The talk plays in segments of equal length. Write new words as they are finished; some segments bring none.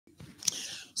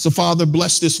So, Father,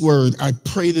 bless this word. I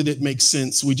pray that it makes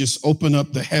sense. We just open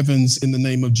up the heavens in the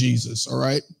name of Jesus, all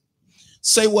right?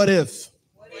 Say, what if?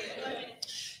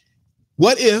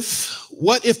 What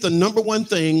if the number one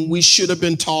thing we should have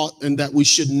been taught and that we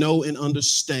should know and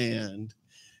understand,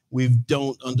 we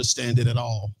don't understand it at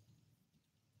all?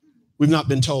 We've not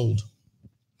been told.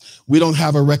 We don't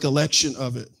have a recollection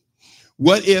of it.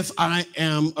 What if I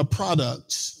am a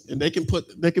product, and they can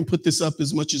put this up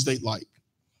as much as they'd like.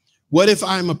 What if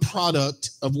I'm a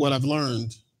product of what I've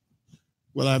learned,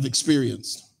 what I've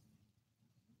experienced?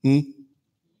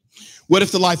 What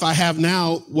if the life I have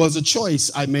now was a choice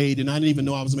I made and I didn't even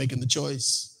know I was making the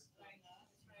choice?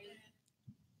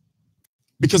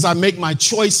 Because I make my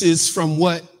choices from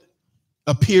what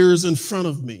appears in front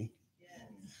of me.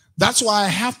 That's why I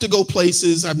have to go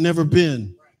places I've never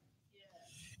been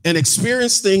and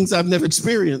experience things I've never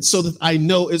experienced so that I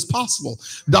know it's possible.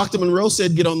 Dr. Monroe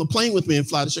said, get on the plane with me and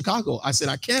fly to Chicago. I said,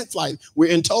 I can't fly. We're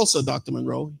in Tulsa, Dr.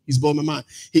 Monroe. He's blowing my mind.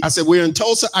 I said, we're in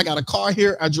Tulsa. I got a car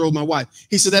here. I drove my wife.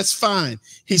 He said, that's fine.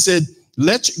 He said,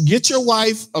 get your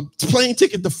wife a plane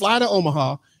ticket to fly to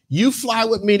Omaha. You fly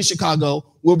with me to Chicago.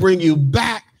 We'll bring you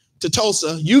back to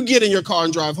Tulsa. You get in your car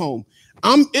and drive home.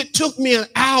 It took me an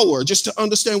hour just to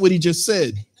understand what he just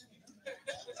said.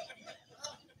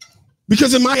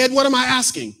 Because in my head, what am I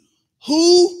asking?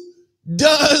 Who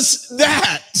does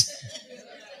that?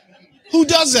 Who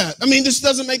does that? I mean, this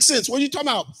doesn't make sense. What are you talking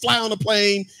about? Fly on a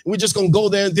plane, and we're just going to go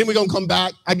there, and then we're going to come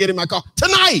back. I get in my car.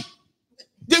 Tonight!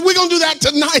 We're going to do that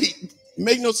tonight. It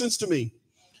made no sense to me.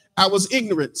 I was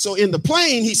ignorant. So in the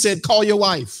plane, he said, call your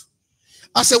wife.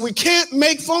 I said, we can't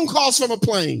make phone calls from a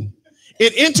plane.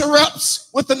 It interrupts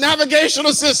with the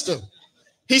navigational system.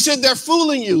 He said, they're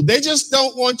fooling you. They just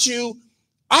don't want you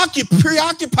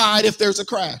preoccupied if there's a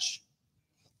crash.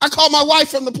 I called my wife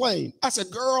from the plane. I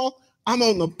said, girl, I'm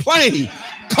on the plane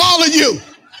calling you.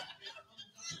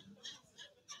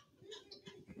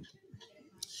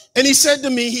 And he said to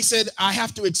me, he said, I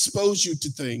have to expose you to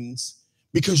things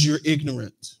because you're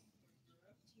ignorant.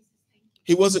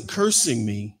 He wasn't cursing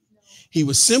me. He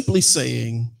was simply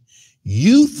saying,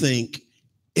 you think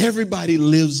everybody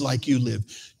lives like you live.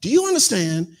 Do you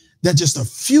understand that just a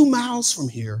few miles from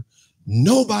here,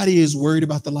 nobody is worried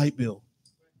about the light bill?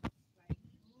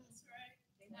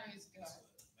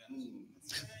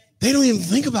 They don't even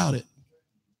think about it.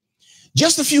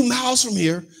 Just a few miles from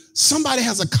here, somebody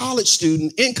has a college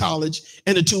student in college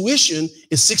and the tuition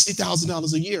is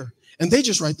 $60,000 a year. And they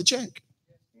just write the check.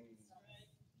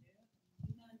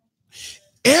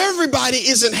 Everybody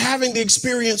isn't having the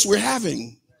experience we're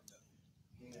having.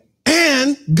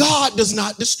 And God does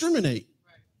not discriminate.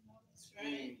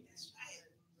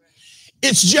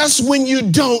 It's just when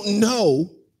you don't know,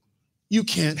 you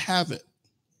can't have it.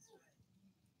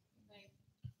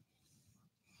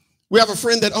 We have a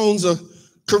friend that owns a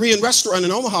Korean restaurant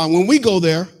in Omaha. When we go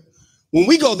there,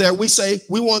 we say,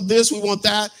 we want this, we want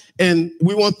that, and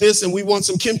we want this, and we want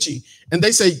some kimchi. And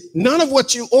they say, none of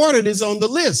what you ordered is on the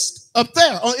list up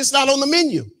there. It's not on the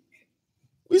menu.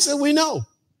 We said, we know.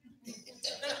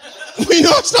 We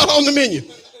know it's not on the menu.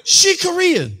 She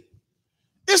Korean.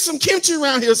 There's some kimchi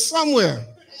around here somewhere.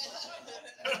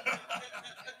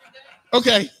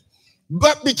 Okay.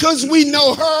 But because we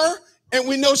know her and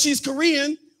we know she's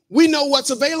Korean, we know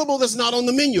what's available that's not on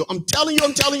the menu. I'm telling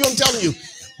you.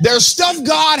 There's stuff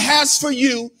God has for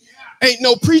you. Ain't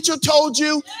no preacher told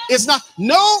you. It's not.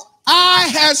 No eye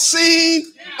has seen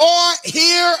or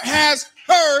ear has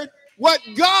heard what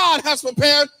God has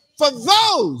prepared for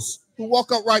those who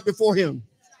walk upright before him.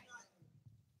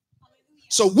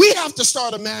 So we have to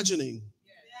start imagining.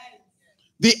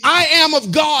 The I am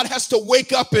of God has to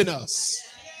wake up in us.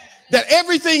 That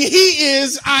everything he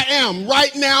is, I am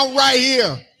right now, right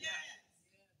here.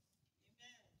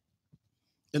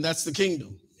 And that's the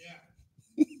kingdom.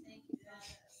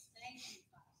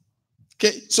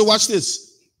 Okay, so watch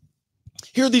this.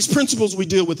 Here are these principles we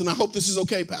deal with, and I hope this is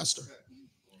okay, Pastor.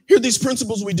 Here are these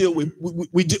principles we deal with.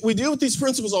 We deal with these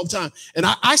principles all the time. And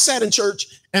I sat in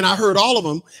church and I heard all of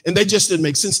them, and they just didn't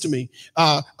make sense to me.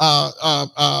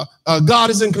 God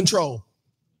is in control.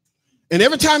 And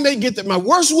every time they get that, my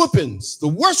worst whoopings, the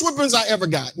worst whoopings I ever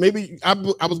got, maybe I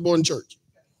was born in church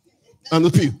on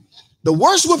the pew. The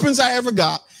worst whoopings I ever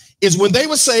got is when they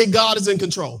would say God is in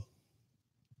control.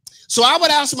 So I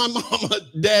would ask my mama,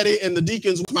 daddy, and the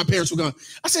deacons, my parents were gone.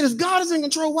 I said, if God is in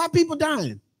control, why are people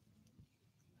dying?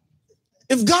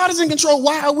 If God is in control,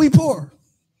 why are we poor?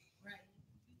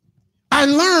 I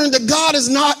learned that God is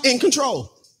not in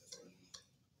control.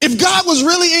 If God was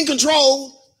really in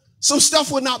control, some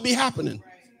stuff would not be happening.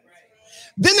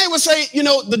 Then they would say,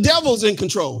 the devil's in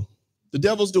control. The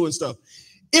devil's doing stuff.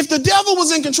 If the devil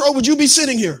was in control, would you be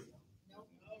sitting here?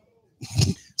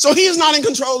 So he is not in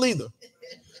control either.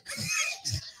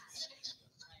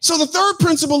 So the third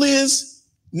principle is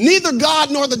neither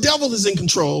God nor the devil is in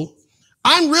control.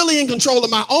 I'm really in control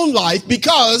of my own life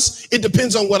because it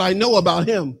depends on what I know about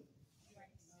him.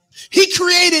 He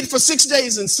created for 6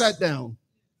 days and sat down.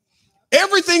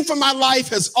 Everything for my life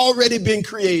has already been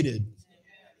created.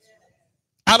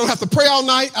 I don't have to pray all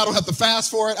night. I don't have to fast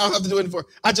for it. I don't have to do anything for it.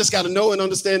 I just got to know and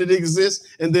understand it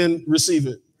exists and then receive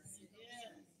it.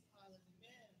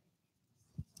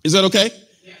 Is that okay?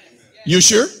 You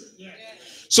sure?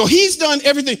 So he's done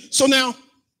everything. So now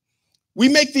we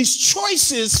make these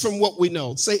choices from what we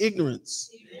know. Say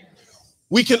ignorance.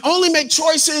 We can only make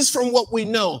choices from what we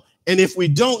know. And if we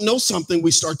don't know something,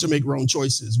 we start to make wrong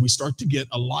choices. We start to get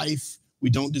a life we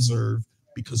don't deserve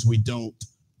because we don't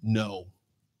know.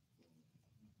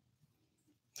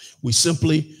 We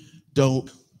simply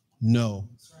don't know.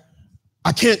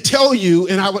 I can't tell you,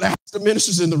 and I would ask the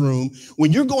ministers in the room,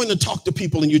 when you're going to talk to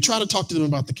people and you try to talk to them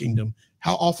about the kingdom,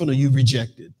 how often are you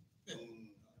rejected?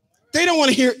 They don't want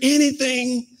to hear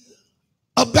anything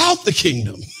about the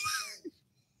kingdom.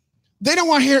 They don't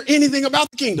want to hear anything about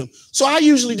the kingdom. So I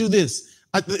usually do this.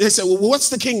 They say, well, what's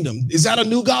the kingdom? Is that a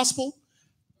new gospel?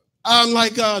 I'm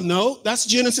like, no, that's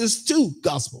Genesis 2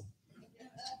 gospel.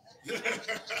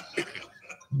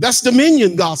 That's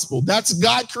dominion gospel. That's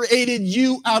God created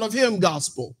you out of him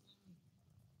gospel.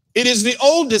 It is the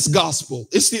oldest gospel.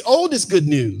 It's the oldest good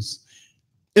news.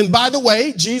 And by the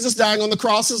way, Jesus dying on the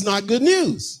cross is not good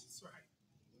news.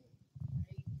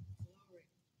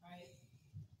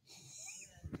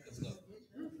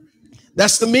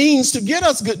 That's the means to get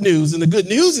us good news. And the good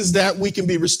news is that we can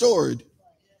be restored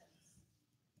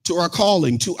to our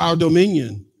calling, to our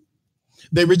dominion.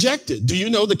 They rejected. Do you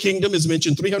know the kingdom is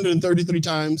mentioned 333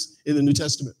 times in the New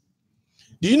Testament?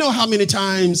 Do you know how many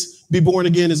times be born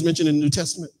again is mentioned in the New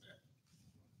Testament?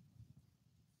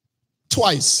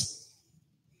 Twice.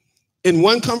 In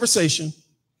one conversation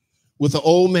with an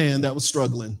old man that was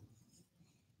struggling.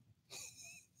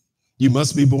 You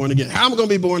must be born again. How am I going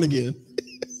to be born again?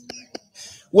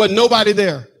 Wasn't nobody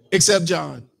there except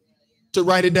John to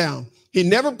write it down. He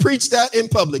never preached that in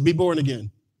public, be born again.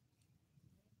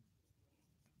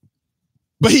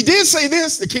 But he did say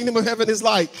this, the kingdom of heaven is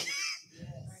like.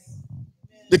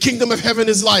 The kingdom of heaven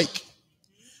is like.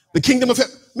 The kingdom of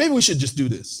heaven. Maybe we should just do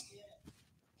this.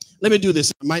 Let me do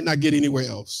this. I might not get anywhere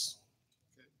else.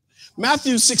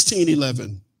 Matthew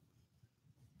 16:11.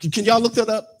 Can y'all look that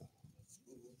up?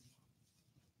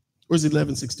 Or is it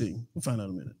 11:16? We'll find out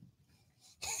in a minute.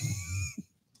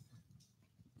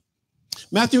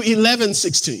 Matthew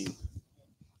 11:16.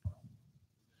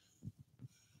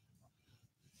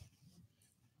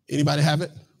 Anybody have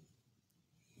it?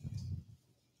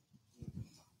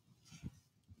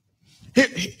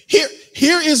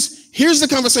 Here's the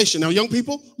conversation. Now, young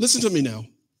people, listen to me now.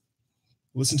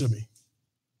 Listen to me.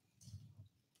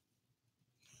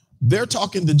 They're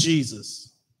talking to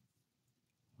Jesus.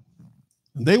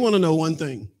 And they want to know one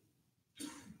thing.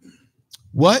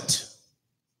 What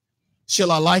shall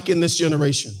I like in this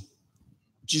generation?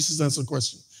 Jesus answered the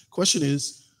question. Question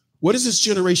is, what is this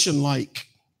generation like?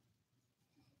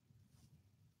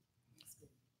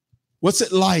 What's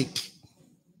it like?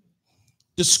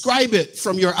 Describe it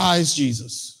from your eyes,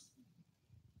 Jesus.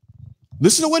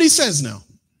 Listen to what he says now.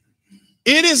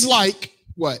 It is like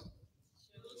what?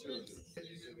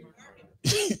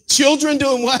 Children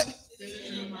doing what?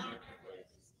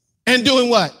 And doing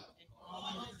what?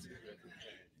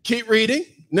 Keep reading.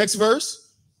 Next verse.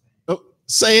 Oh,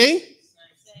 saying,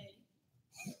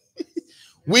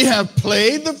 we have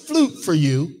played the flute for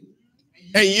you,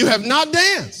 and you have not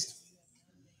danced.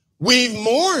 We've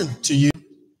mourned to you,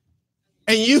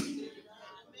 and you.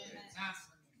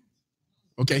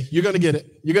 Okay, you're going to get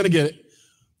it. You're going to get it.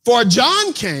 For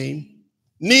John came,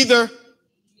 neither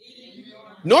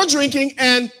nor drinking,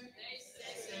 and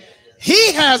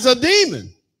he has a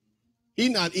demon. He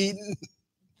not eating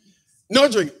nor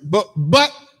drinking.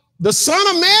 But the Son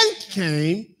of Man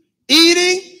came,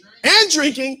 eating and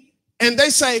drinking, and they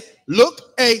say,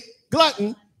 look, a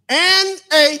glutton and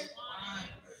a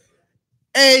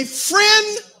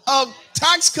friend of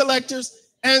tax collectors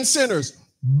and sinners.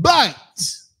 But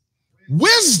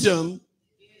wisdom,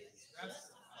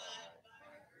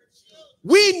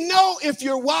 we know if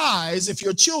you're wise, if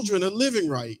your children are living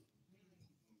right.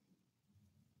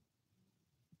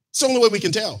 It's the only way we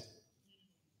can tell.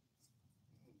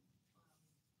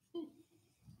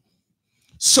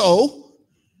 So,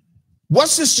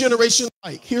 what's this generation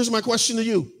like? Here's my question to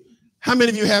you. How many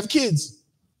of you have kids?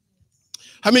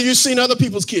 How many of you seen other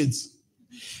people's kids?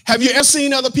 Have you ever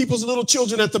seen other people's little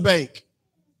children at the bank?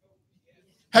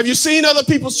 Have you seen other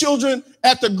people's children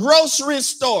at the grocery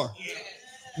store?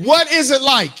 What is it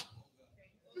like?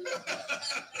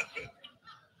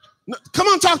 Come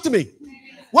on, talk to me.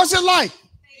 What's it like?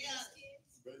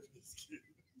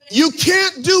 You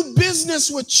can't do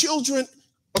business with children.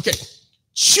 Okay,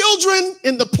 children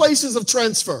in the places of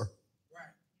transfer.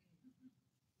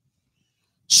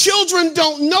 Children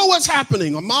don't know what's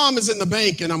happening. A mom is in the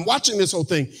bank and I'm watching this whole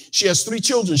thing. She has 3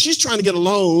 children. She's trying to get a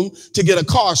loan to get a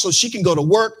car so she can go to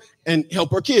work and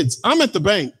help her kids. I'm at the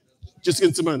bank just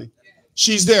getting some money.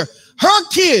 She's there. Her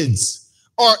kids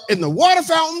are in the water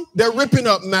fountain. They're ripping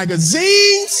up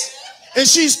magazines and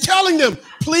she's telling them,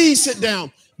 please sit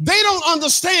down. They don't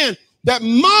understand that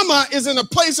mama is in a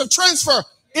place of transfer.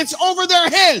 It's over their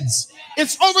heads.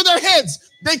 It's over their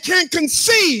heads. They can't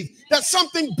conceive that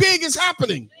something big is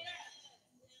happening.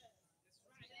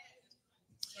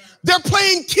 They're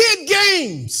playing kid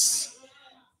games.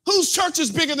 Whose church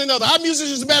is bigger than other? Our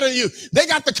musicians are better than you. They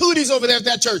got the cooties over there at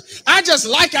that church. I just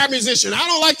like our musician. I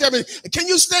don't like their musician.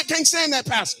 Can't stand that,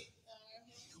 pastor.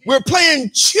 We're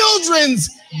playing children's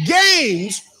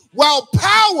games while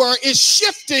power is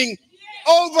shifting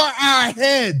over our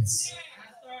heads.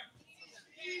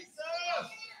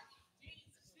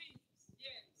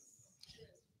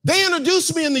 They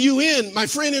introduced me in the UN. My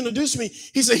friend introduced me.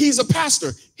 He said, he's a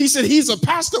pastor. He said, he's a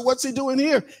pastor. What's he doing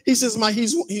here? He says,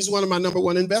 he's one of my number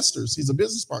 1 investors. He's a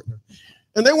business partner.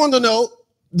 And they wanted to know,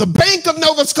 the Bank of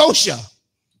Nova Scotia,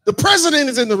 the president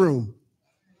is in the room.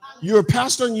 You're a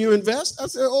pastor and you invest? I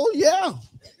said, oh, yeah.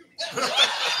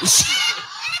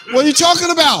 What are you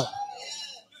talking about?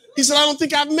 He said, I don't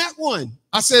think I've met one.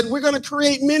 I said, we're going to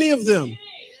create many of them.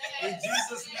 In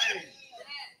Jesus' name.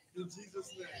 In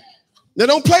Jesus' name. Now,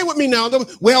 don't play with me now.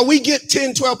 Well, we get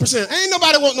 10, 12%. Ain't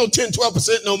nobody want no 10,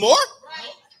 12% no more.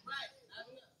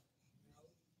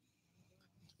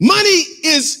 Money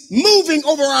is moving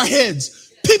over our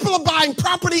heads. People are buying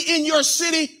property in your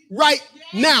city right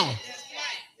now.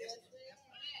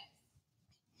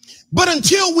 But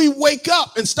until we wake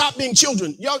up and stop being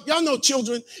children, y'all know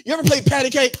children. You ever play patty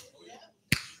cake?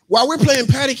 While we're playing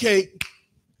patty cake,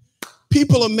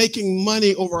 people are making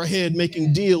money over our head,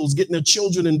 making deals, getting their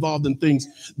children involved in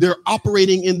things. They're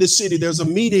operating in this city. There's a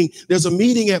meeting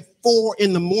at 4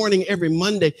 in the morning every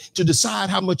Monday to decide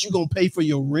how much you're going to pay for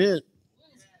your rent.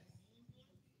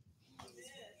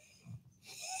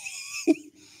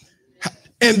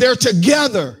 And they're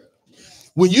together.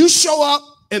 When you show up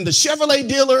and the Chevrolet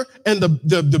dealer and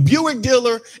the Buick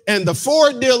dealer and the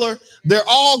Ford dealer,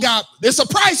 it's a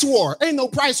price war. Ain't no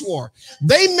price war.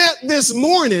 They met this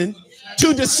morning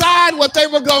to decide what they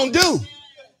were going to do.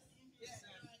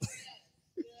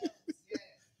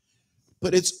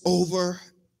 But it's over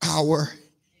our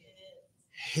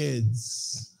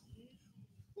heads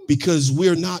because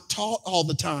we're not taught all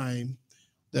the time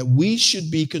that we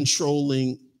should be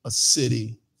controlling a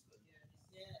city.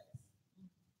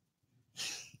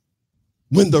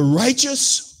 When the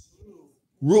righteous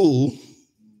rule,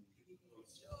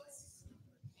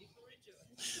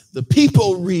 the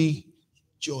people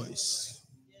rejoice.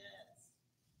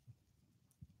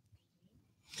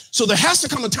 So there has to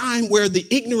come a time where the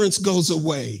ignorance goes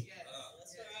away.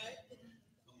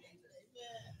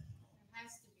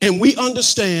 And we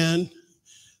understand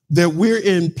that we're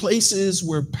in places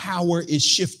where power is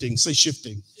shifting. Say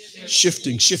shifting.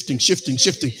 Shifting.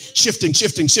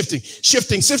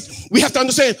 We have to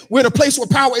understand we're in a place where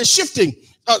power is shifting.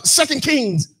 2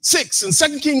 Kings 6 and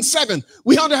 2 Kings 7.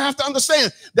 We have to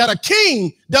understand that a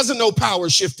king doesn't know power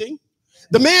shifting.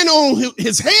 The man on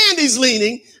his hand he's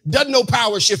leaning doesn't know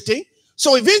power shifting.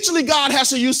 So eventually God has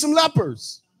to use some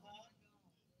lepers.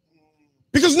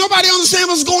 Because nobody understands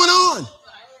what's going on.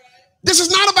 This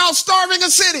is not about starving a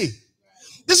city.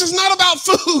 This is not about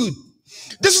food.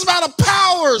 This is about the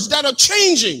powers that are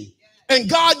changing. And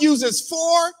God uses 4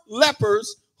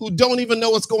 lepers who don't even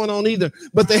know what's going on either,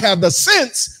 but they have the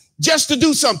sense just to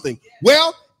do something.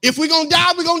 Well, if we're going to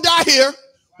die, we're going to die here.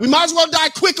 We might as well die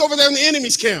quick over there in the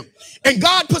enemy's camp. And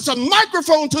God puts a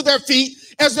microphone to their feet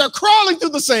as they're crawling through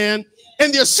the sand,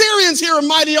 and the Assyrians hear a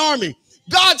mighty army.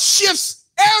 God shifts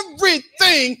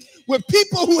everything with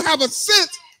people who have a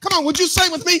sense. Come on, would you say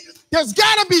with me, there's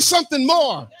got to be something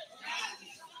more.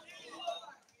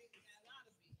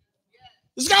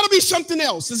 There's got to be something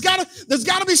else. There's got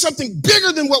to be something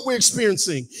bigger than what we're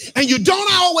experiencing. And you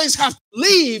don't always have to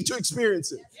leave to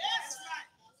experience it.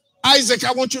 Isaac,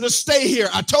 I want you to stay here.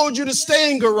 I told you to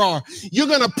stay in Gerar. You're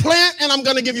going to plant, and I'm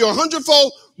going to give you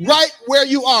 100-fold right where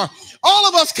you are. All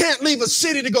of us can't leave a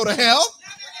city to go to hell.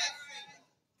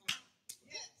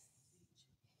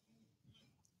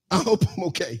 I hope I'm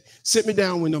okay. Sit me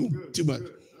down when I'm too much.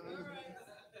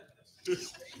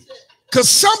 Because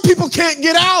some people can't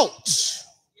get out.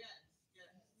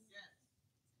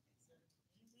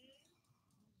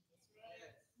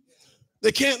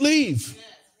 They can't leave.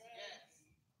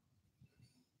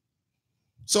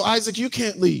 So Isaac, you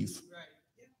can't leave.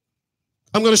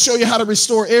 I'm going to show you how to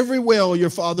restore every well your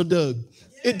father dug.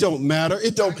 It don't matter.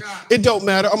 It don't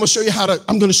matter. I'm going to show you how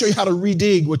to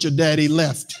redig what your daddy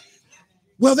left.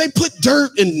 Well, they put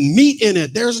dirt and meat in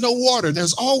it. There's no water.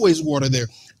 There's always water there.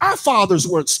 Our fathers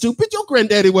weren't stupid. Your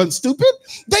granddaddy wasn't stupid.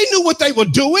 They knew what they were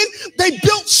doing. They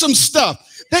built some stuff.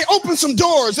 They opened some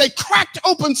doors. They cracked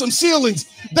open some ceilings.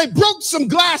 They broke some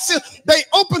glass. They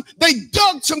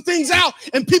dug some things out.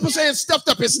 And people say it's stuffed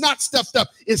up. It's not stuffed up.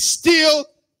 It's still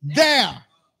there.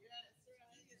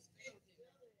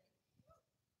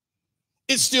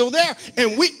 It's still there.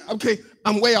 And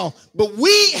I'm way off. But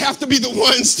we have to be the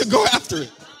ones to go after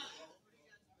it.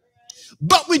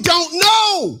 But we don't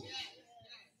know.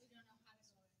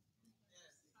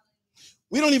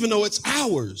 We don't even know it's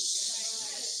ours.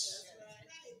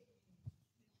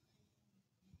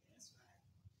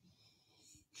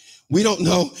 We don't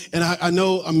know, and I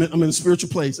know I'm in a spiritual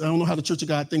place. I don't know how the Church of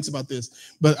God thinks about this,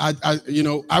 but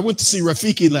I went to see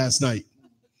Rafiki last night,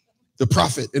 the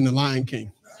prophet in The Lion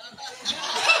King.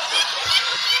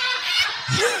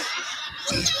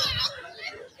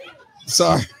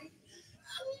 Sorry.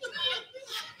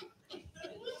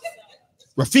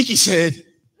 Rafiki said,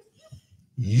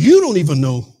 "You don't even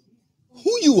know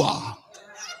who you are."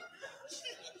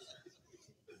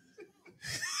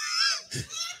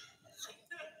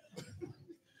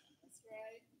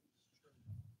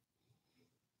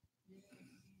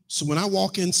 So when I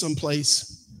walk in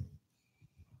someplace,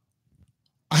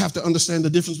 I have to understand the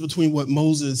difference between what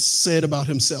Moses said about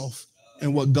himself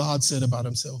and what God said about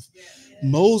himself.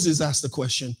 Moses asked the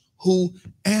question, "Who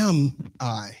am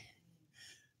I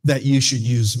that you should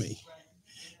use me?"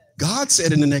 God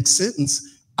said in the next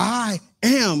sentence, "I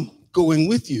am going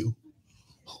with you."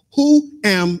 Who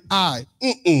am I?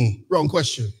 Wrong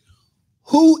question.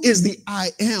 Who is the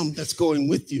I am that's going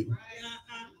with you?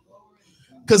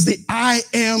 Because the I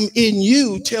am in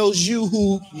you tells you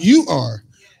who you are.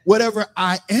 Whatever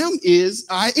I am is,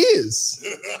 I is.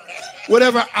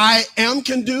 Whatever I am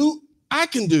can do, I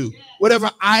can do.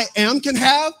 Whatever I am can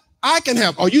have, I can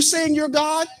have. Are you saying you're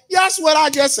God? Yeah, that's what I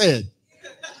just said.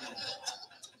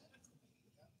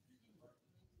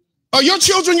 Are your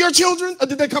children, or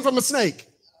did they come from a snake?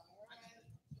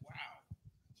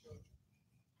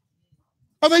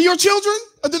 Are they your children,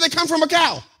 or did they come from a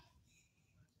cow?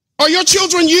 Are your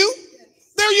children you?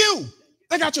 They're you.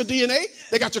 They got your DNA.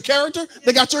 They got your character.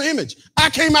 They got your image.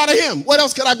 I came out of him. What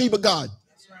else could I be but God?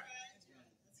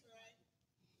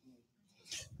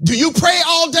 Do you pray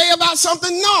all day about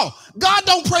something? No. God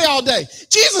don't pray all day.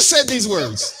 Jesus said these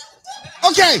words.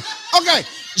 Okay.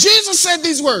 Jesus said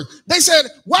these words. They said,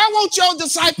 "Why won't your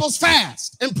disciples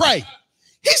fast and pray?"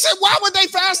 He said, "Why would they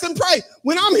fast and pray?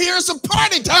 When I'm here, it's a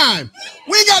party time.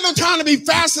 We ain't got no time to be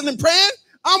fasting and praying.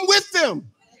 I'm with them."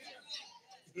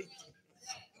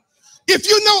 If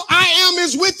you know I am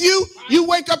is with you, you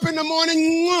wake up in the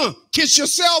morning, kiss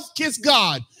yourself, kiss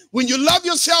God. When you love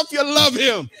yourself, you love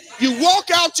him. You walk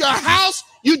out your house,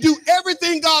 you do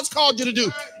everything God's called you to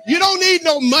do. You don't need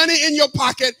no money in your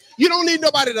pocket. You don't need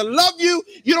nobody to love you.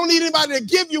 You don't need anybody to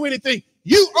give you anything.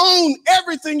 You own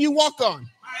everything you walk on.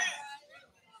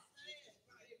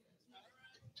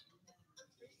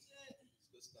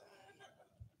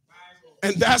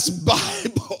 And that's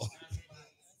Bible.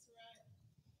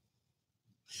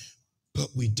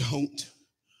 But we don't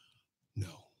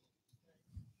know.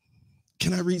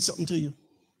 Can I read something to you?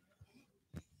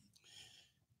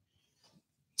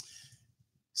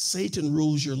 Satan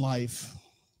rules your life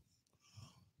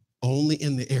only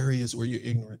in the areas where you're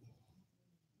ignorant.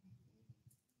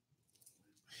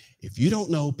 If you don't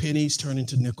know, pennies turn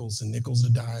into nickels, and nickels to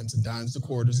dimes, and dimes to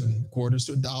quarters, and quarters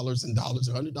to dollars, and dollars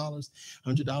to $100,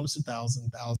 $100 to thousand,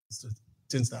 thousands to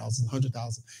 10,000,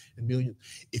 100,000, and million.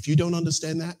 If you don't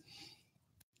understand that,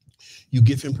 you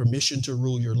give him permission to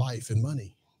rule your life and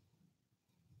money.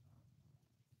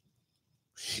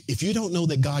 If you don't know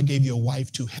that God gave you a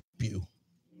wife to help you,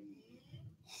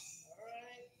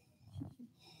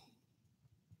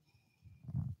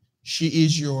 she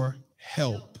is your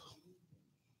help.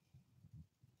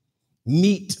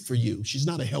 Meat for you. She's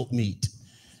not a help meat.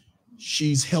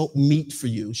 She's help meet for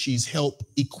you. She's help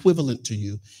equivalent to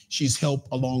you. She's help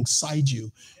alongside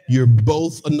you. You're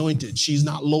both anointed. She's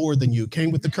not lower than you.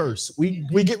 Came with the curse. We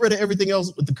get rid of everything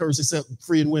else with the curse except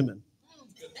freeing women.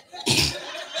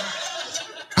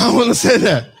 I want to say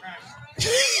that.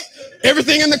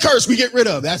 Everything in the curse we get rid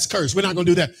of. That's curse. We're not going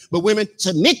to do that. But women,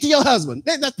 submit to your husband.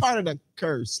 That's part of the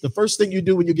curse. The first thing you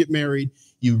do when you get married,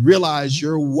 you realize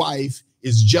your wife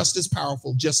is just as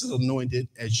powerful, just as anointed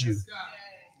as you.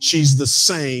 She's the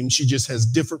same. She just has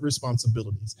different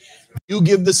responsibilities. You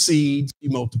give the seed, he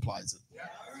multiplies it.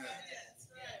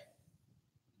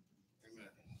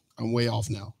 I'm way off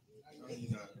now.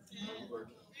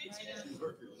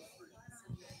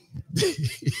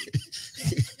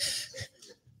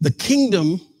 The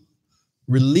kingdom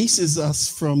releases us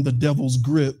from the devil's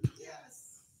grip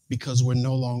because we're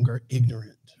no longer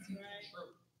ignorant.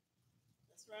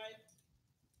 That's right.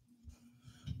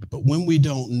 But when we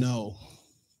don't know,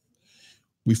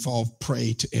 we fall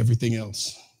prey to everything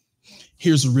else.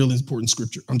 Here's a really important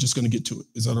scripture. I'm just going to get to it.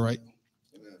 Is that all right?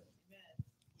 Amen.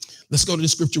 Let's go to the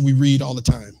scripture we read all the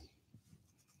time.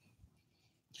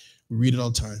 We read it all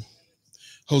the time.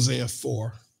 Hosea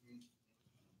 4.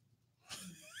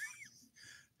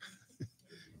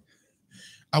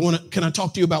 Can I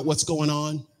talk to you about what's going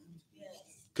on?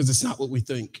 Because it's not what we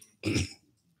think. It's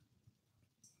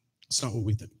not what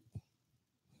we think.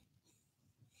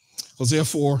 Hosea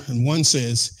 4:1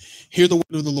 says, hear the word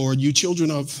of the Lord, you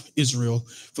children of Israel,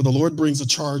 for the Lord brings a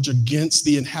charge against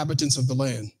the inhabitants of the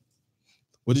land.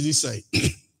 What did he say?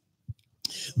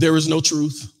 There is no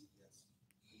truth.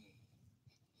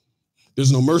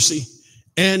 There's no mercy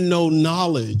and no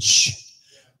knowledge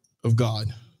of God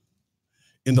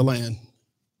in the land.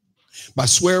 By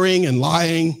swearing and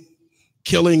lying,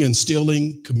 killing and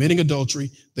stealing, committing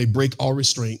adultery, they break all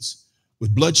restraints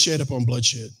with bloodshed upon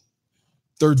bloodshed.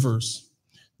 Third verse.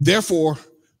 Therefore,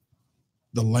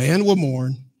 the land will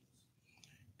mourn.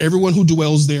 Everyone who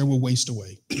dwells there will waste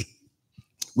away.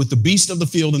 With the beasts of the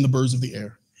field and the birds of the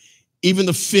air. Even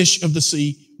the fish of the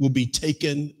sea will be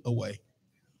taken away.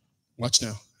 Watch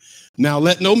now. Now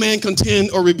let no man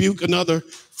contend or rebuke another,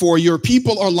 for your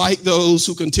people are like those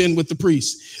who contend with the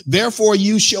priests. Therefore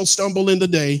you shall stumble in the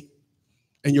day,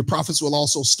 and your prophets will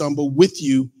also stumble with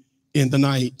you in the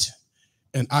night.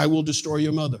 And I will destroy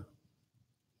your mother.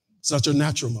 It's not your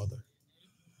natural mother.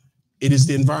 It is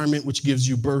the environment which gives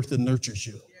you birth and nurtures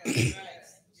you.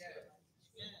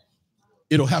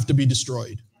 It'll have to be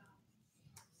destroyed.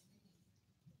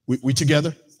 We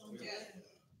together?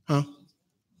 Huh?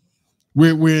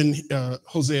 We're in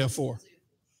Hosea 4.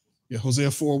 Yeah, Hosea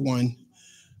 4:1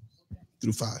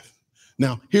 through 5.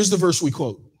 Now, here's the verse we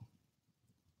quote.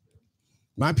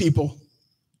 My people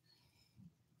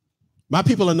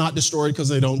are not destroyed because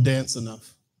they don't dance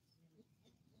enough.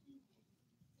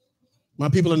 My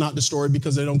people are not destroyed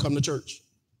because they don't come to church.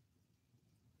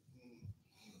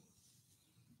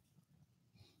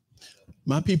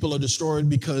 My people are destroyed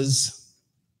because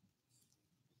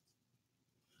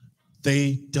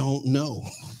they don't know.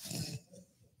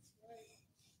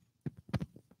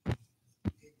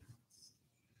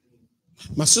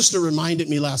 My sister reminded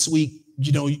me last week,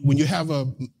 you know, when you have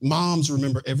moms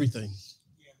remember everything.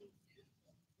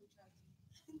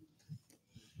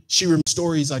 She remembered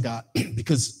stories I got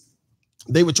because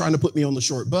they were trying to put me on the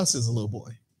short bus as a little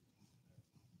boy.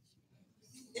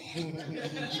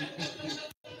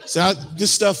 So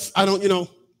this stuff, I don't,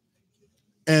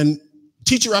 and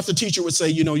teacher after teacher would say,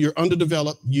 you're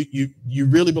underdeveloped. You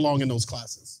really belong in those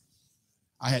classes.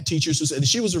 I had teachers who said, and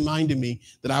she was reminding me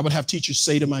that I would have teachers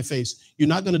say to my face, you're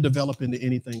not going to develop into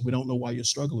anything. We don't know why you're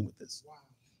struggling with this. Wow.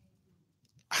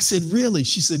 I said, really?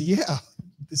 She said, yeah,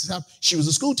 this is how. She was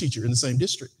a school teacher in the same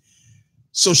district.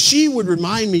 So she would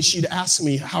remind me, she'd ask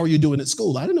me, how are you doing at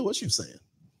school? I didn't know what she was saying.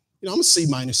 I'm a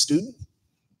C- student,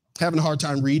 having a hard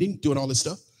time reading, doing all this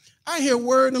stuff. I hear a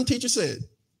word them teacher said.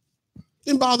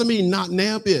 Didn't bother me, not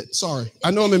now bit. Sorry.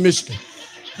 I know I'm in Michigan.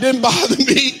 Didn't bother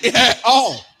me at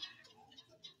all.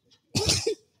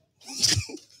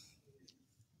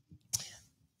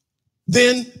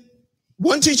 Then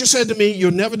one teacher said to me,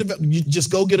 you'll never develop, you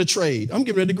just go get a trade. I'm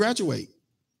getting ready to graduate.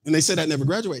 And they said I'd never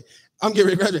graduate. I'm getting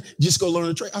ready to graduate. Just go learn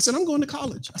a trade. I said, I'm going to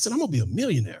college. I said, I'm going to be a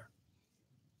millionaire.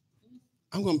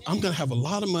 I'm going to have a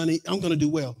lot of money. I'm going to do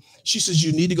well. She says,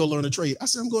 you need to go learn a trade. I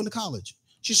said, I'm going to college.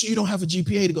 She said, you don't have a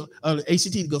GPA to go,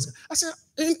 ACT to go. I said,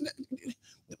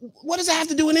 what does that have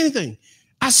to do with anything?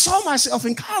 I saw myself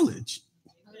in college.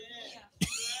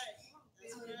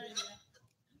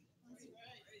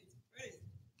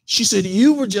 She said,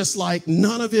 you were just like,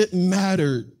 none of it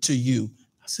mattered to you.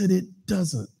 I said, it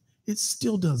doesn't. It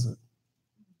still doesn't.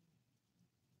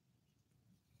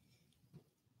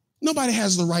 Nobody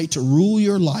has the right to rule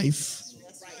your life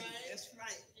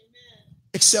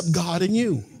except God and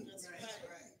you.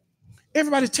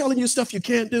 Everybody's telling you stuff you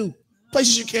can't do,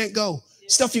 places you can't go,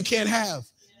 stuff you can't have.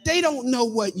 They don't know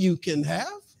what you can have.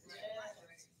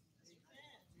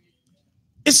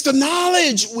 It's the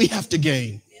knowledge we have to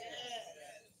gain.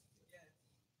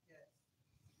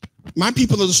 My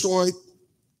people are destroyed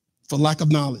for lack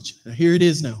of knowledge. Now, here it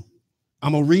is now.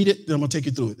 I'm going to read it, then I'm going to take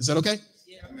you through it. Is that okay?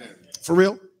 Yeah. For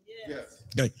real? Yes.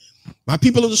 Okay. My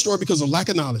people are destroyed because of lack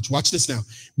of knowledge. Watch this now.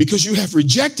 Because you have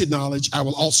rejected knowledge, I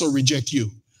will also reject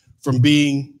you from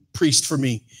being priest for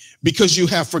me. Because you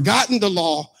have forgotten the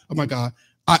law, oh my God,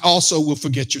 I also will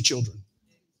forget your children.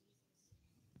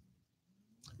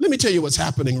 Let me tell you what's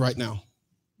happening right now.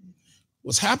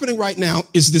 What's happening right now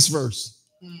is this verse.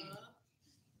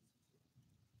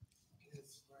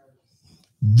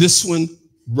 This one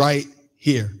right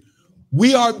here.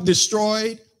 We are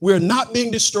destroyed. We're not being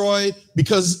destroyed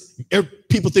because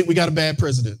people think we got a bad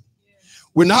president.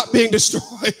 We're not being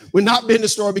destroyed. We're not being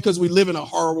destroyed because we live in a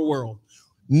horrible world.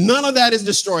 None of that is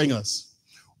destroying us.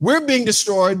 We're being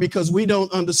destroyed because we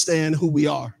don't understand who we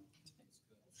are.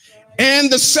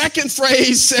 And the second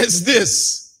phrase says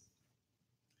this: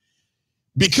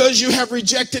 because you have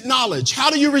rejected knowledge. How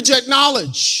do you reject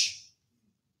knowledge?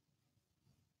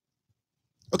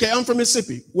 Okay, I'm from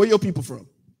Mississippi. Where are your people from?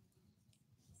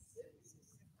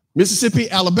 Mississippi,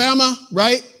 Alabama,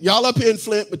 right? Y'all up here in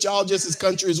Flint, but y'all just as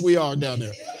country as we are down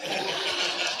there.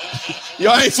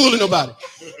 Y'all ain't fooling nobody.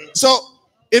 So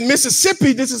in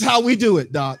Mississippi, this is how we do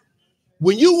it, Doc.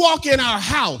 When you walk in our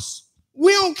house,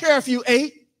 we don't care if you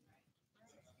ate.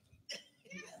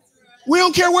 We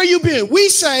don't care where you've been. We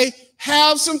say,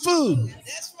 have some food.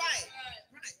 That's right.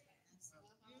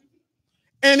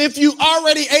 And if you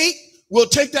already ate, we'll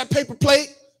take that paper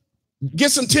plate,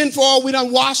 get some tinfoil we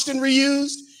done washed and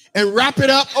reused, and wrap it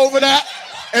up over that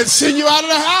and send you out of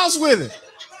the house with it.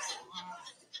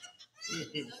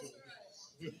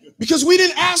 Because we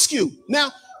didn't ask you.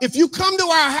 Now, if you come to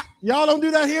our house, y'all don't do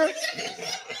that here?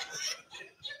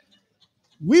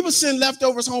 We would send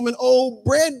leftovers home in old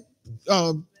bread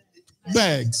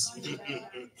bags.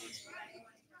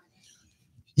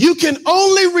 You can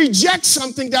only reject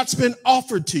something that's been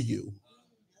offered to you.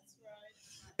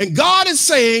 And God is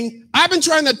saying, I've been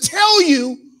trying to tell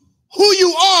you who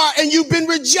you are, and you've been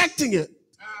rejecting it.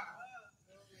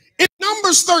 In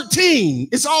Numbers 13,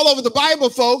 it's all over the Bible,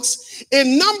 folks.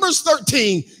 In Numbers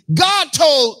 13, God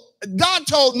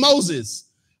told Moses,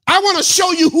 I want to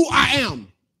show you who I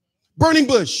am. Burning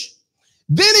bush.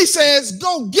 Then he says,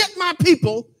 go get my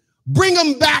people, bring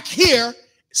them back here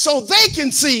so they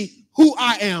can see who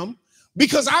I am,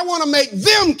 because I want to make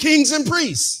them kings and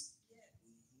priests.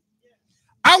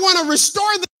 I want to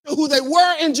restore them to who they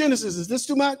were in Genesis. Is this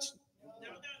too much?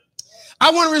 I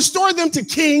want to restore them to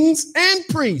kings and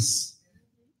priests.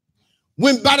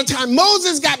 When by the time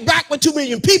Moses got back with 2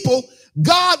 million people,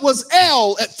 God was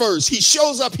El at first. He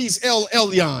shows up, he's El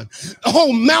Elyon. The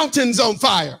whole mountain's on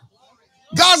fire.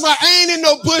 God's like, I ain't in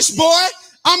no bush, boy.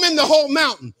 I'm in the whole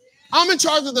mountain. I'm in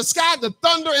charge of the sky, the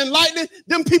thunder and lightning.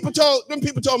 Them people told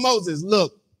Moses,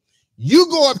 look, you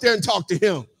go up there and talk to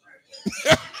him.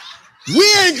 We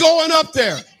ain't going up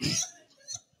there.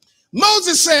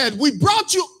 Moses said, we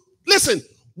brought you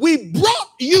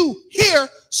here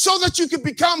so that you could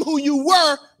become who you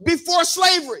were before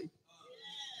slavery.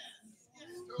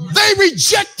 They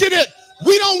rejected it.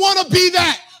 We don't want to be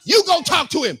that. You go talk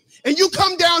to him. And you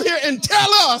come down here and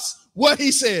tell us what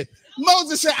he said.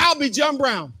 Moses said, I'll be John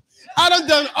Brown. I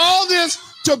done all this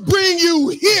to bring you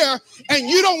here, and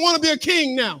you don't want to be a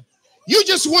king now. You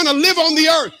just want to live on the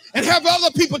earth and have other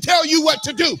people tell you what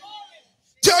to do,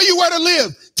 tell you where to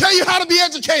live, tell you how to be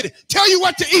educated, tell you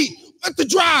what to eat, what to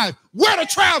drive, where to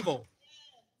travel.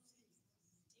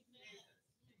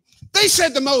 They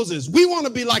said to Moses, we want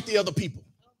to be like the other people.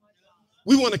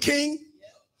 We want a king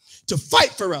to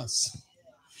fight for us.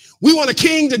 We want a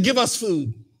king to give us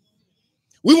food.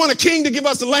 We want a king to give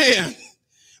us the land.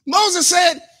 Moses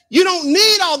said, you don't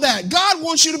need all that. God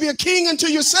wants you to be a king unto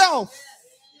yourself.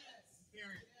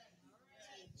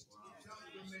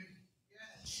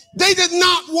 They did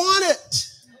not want it.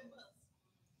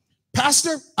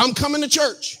 Pastor, I'm coming to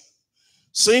church.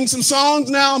 Sing some songs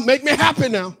now. Make me happy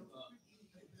now.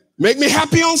 Make me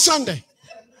happy on Sunday.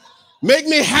 Make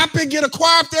me happy. Get a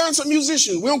choir up there and some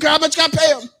musicians. We don't care how much I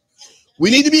pay them.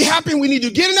 We need to be happy. We need to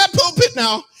get in that pulpit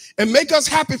now and make us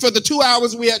happy for the 2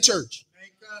 hours we at church.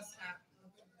 Make us happy.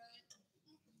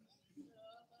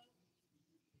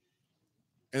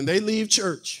 And they leave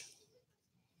church.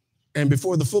 And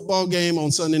before the football game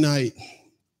on Sunday night,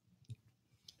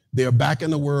 they're back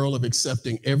in the world of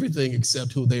accepting everything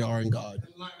except who they are in God.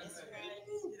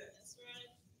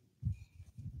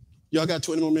 Y'all got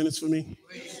 20 more minutes for me?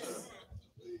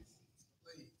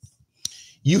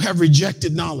 You have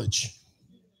rejected knowledge.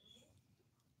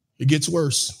 It gets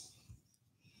worse.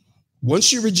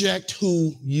 Once you reject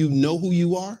who you know who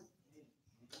you are,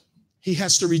 he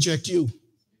has to reject you.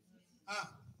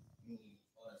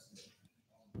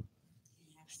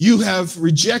 You have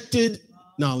rejected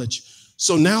knowledge.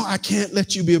 So now I can't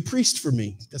let you be a priest for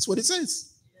me. That's what it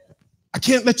says. I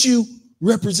can't let you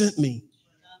represent me.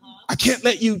 I can't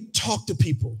let you talk to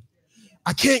people.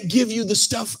 I can't give you the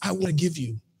stuff I want to give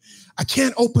you. I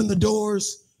can't open the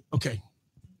doors. Okay.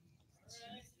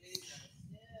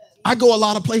 I go a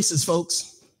lot of places,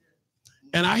 folks,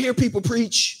 and I hear people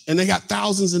preach and they got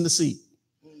thousands in the seat.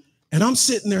 And I'm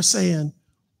sitting there saying,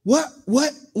 what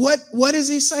is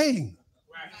he saying?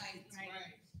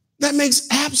 That makes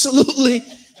absolutely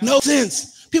no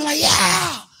sense. People are like,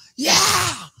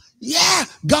 yeah.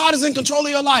 God is in control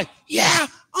of your life. Yeah.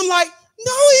 I'm like,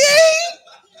 no, he ain't.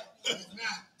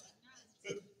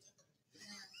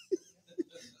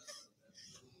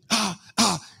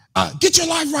 Get your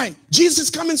life right. Jesus is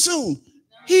coming soon.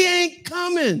 He ain't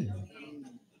coming.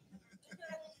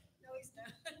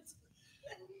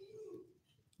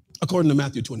 According to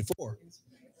Matthew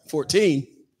 24:14,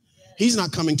 he's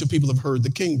not coming to people who have heard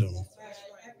the kingdom.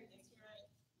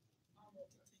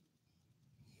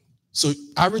 So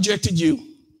I rejected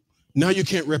you. Now you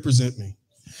can't represent me.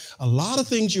 A lot of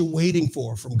things you're waiting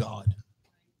for from God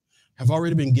have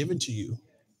already been given to you.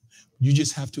 You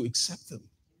just have to accept them.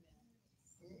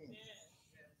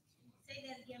 Say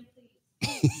that again,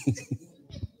 please.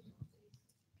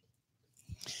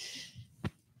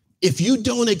 If you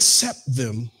don't accept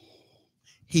them,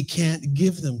 he can't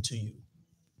give them to you.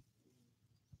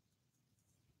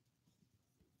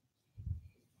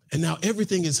 And now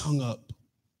everything is hung up.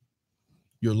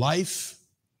 Your life,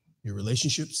 your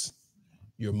relationships,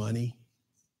 your money.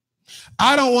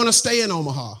 I don't want to stay in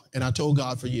Omaha. And I told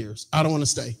God for years, I don't want to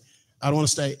stay. I don't want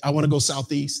to stay. I want to go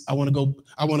southeast. I want to go.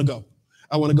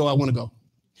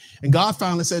 And God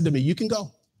finally said to me, you can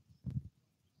go.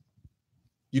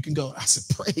 You can go. I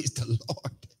said, praise the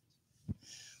Lord.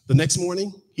 The next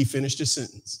morning, he finished his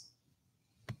sentence.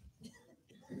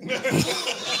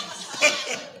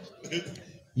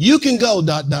 You can go, ...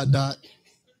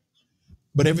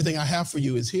 But everything I have for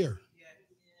you is here.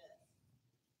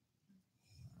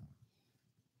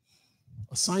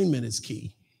 Assignment is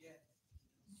key.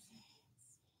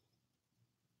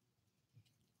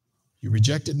 You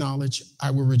rejected knowledge, I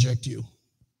will reject you.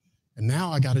 And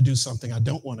now I got to do something I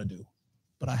don't want to do,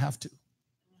 but I have to.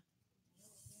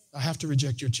 I have to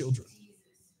reject your children.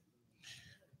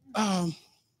 I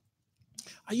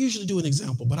usually do an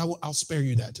example, but I'll spare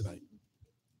you that tonight.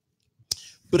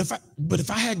 But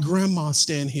if I had grandma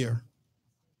stand here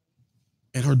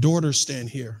and her daughter stand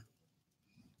here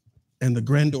and the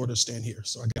granddaughter stand here.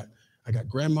 So I got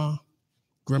grandma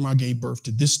gave birth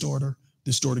to this daughter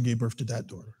gave birth to that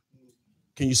daughter.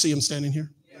 Can you see them standing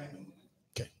here?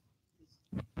 Okay.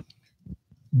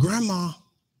 Grandma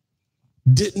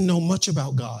didn't know much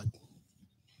about God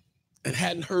and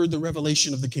hadn't heard the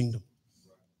revelation of the kingdom.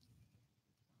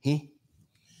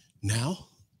 Now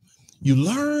you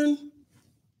learn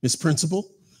this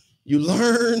principle, you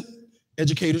learn,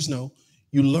 educators know,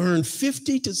 you learn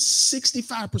 50 to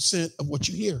 65% of what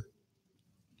you hear,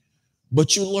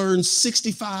 but you learn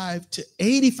 65 to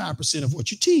 85% of what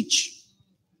you teach.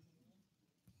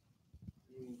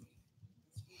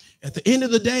 At the end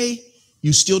of the day,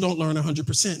 you still don't learn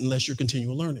 100% unless you're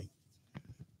continual learning.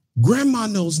 Grandma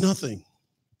knows nothing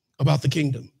about the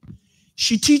kingdom.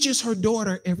 She teaches her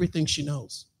daughter everything she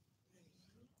knows.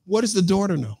 What does the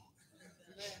daughter know?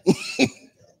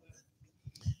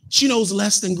 She knows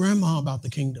less than grandma about the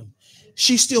kingdom.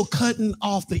 She's still cutting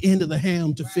off the end of the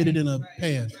ham to fit it in a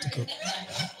pan to cook.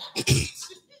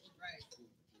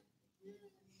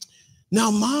 Now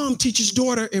mom teaches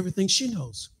daughter everything she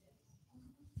knows.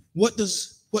 What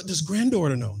does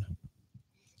granddaughter know?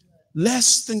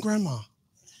 Less than grandma.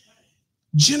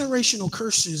 Generational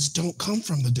curses don't come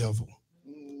from the devil.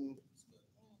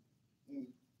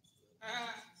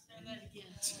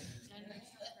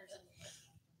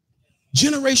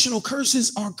 Generational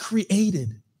curses are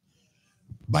created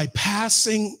by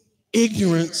passing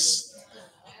ignorance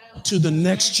to the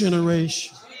next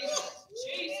generation.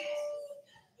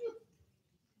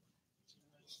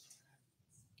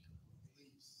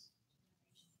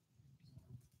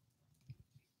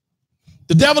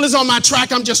 The devil is on my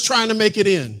track. I'm just trying to make it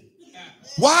in.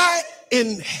 Why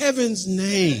in heaven's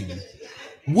name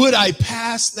would I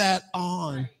pass that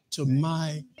on to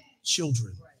my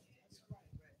children?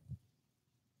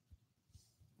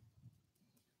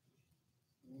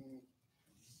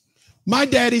 My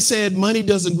daddy said money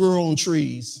doesn't grow on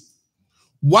trees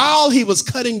while he was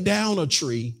cutting down a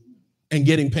tree and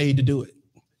getting paid to do it.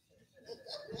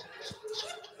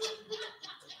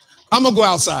 I'm going to go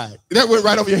outside. That went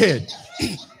right over your head.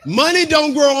 Money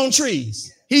don't grow on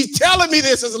trees. He's telling me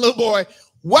this as a little boy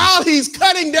while he's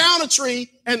cutting down a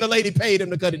tree and the lady paid him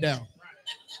to cut it down.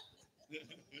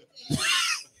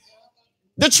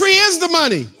 The tree is the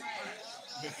money.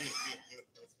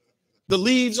 The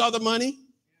leaves are the money.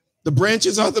 The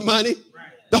branches are the money.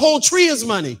 The whole tree is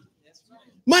money.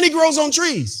 Money grows on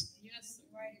trees.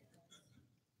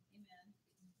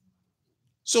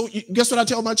 So guess what I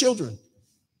tell my children?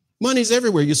 Money's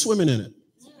everywhere. You're swimming in it.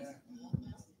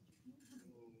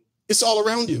 It's all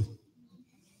around you.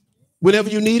 Whenever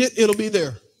you need it, it'll be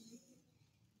there.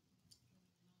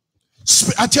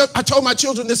 I told my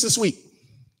children this week.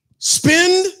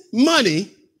 Spend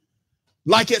money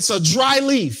like it's a dry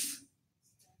leaf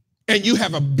and you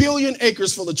have 1 billion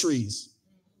acres full of trees.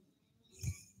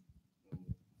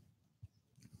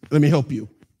 Let me help you.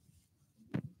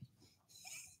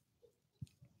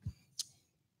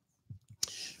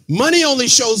 Money only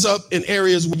shows up in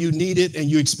areas where you need it and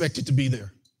you expect it to be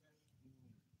there.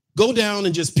 Go down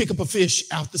and just pick up a fish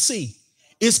out the sea.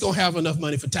 It's going to have enough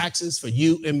money for taxes for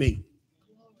you and me.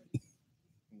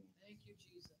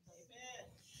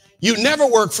 You never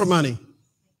work for money.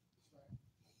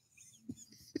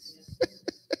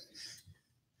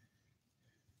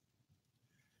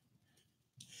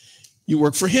 You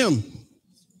work for him.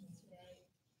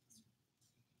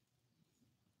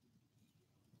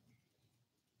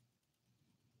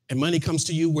 And money comes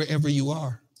to you wherever you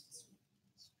are.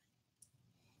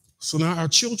 So now our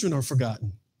children are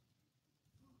forgotten.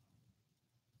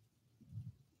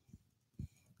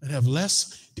 And have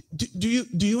less. Do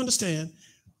you understand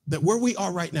that where we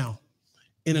are right now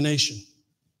in a nation,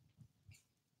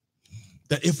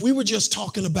 that if we were just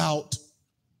talking about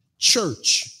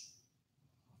church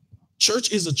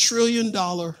is $1 trillion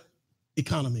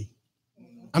economy.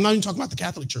 I'm not even talking about the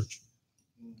Catholic Church.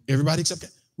 Everybody except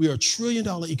that. We are $1 trillion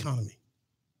economy.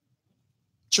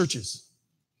 Churches.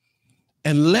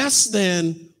 And less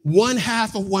than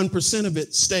 0.5% of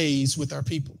it stays with our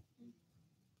people.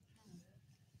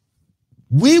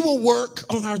 We will work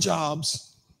on our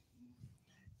jobs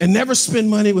and never spend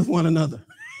money with one another.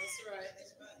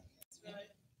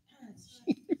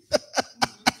 That's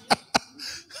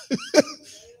right.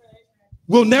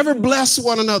 We'll never bless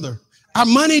one another. Our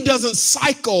money doesn't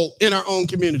cycle in our own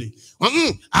community.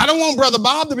 I don't want Brother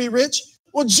Bob to be rich.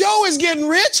 Well, Joe is getting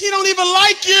rich. He don't even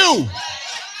like you.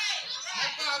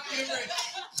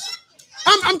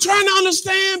 I'm trying to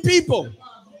understand people.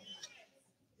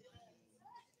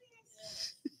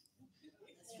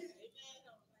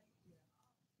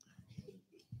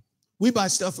 We buy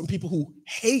stuff from people who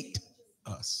hate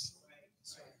us.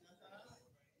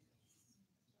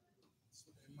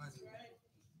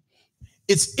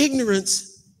 It's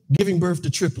ignorance giving birth to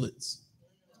triplets.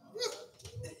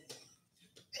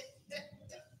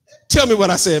 Tell me what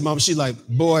I said, Mama. She's like,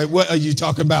 boy, what are you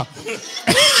talking about?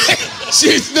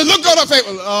 The look on her face.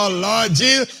 Oh, Lord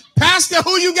Jesus. Pastor,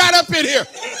 who you got up in here?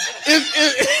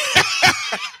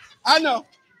 I know.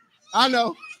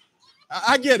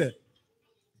 I get it.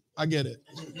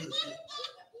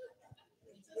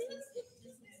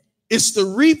 It's the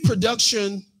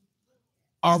reproduction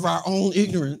of our own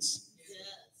ignorance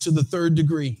to the 3rd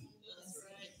degree.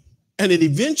 And it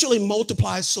eventually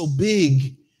multiplies so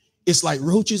big, it's like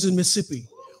roaches in Mississippi.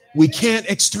 We can't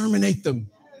exterminate them.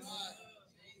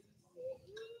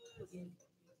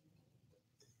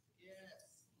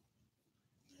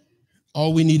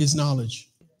 All we need is knowledge.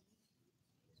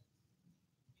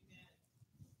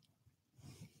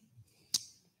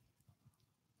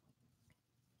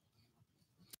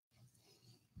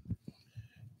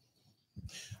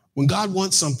 When God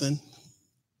wants something,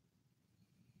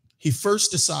 he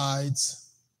first decides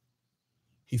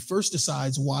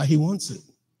why he wants it.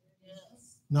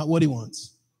 Not what he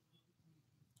wants.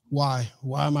 Why?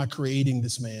 Why am I creating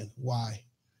this man? Why?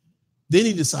 Then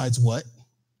he decides what?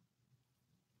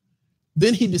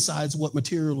 Then he decides what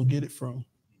material to get it from.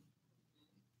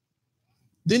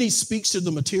 Then he speaks to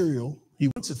the material he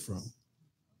wants it from.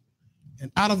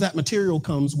 And out of that material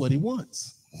comes what he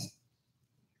wants.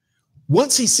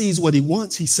 Once he sees what he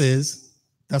wants, he says,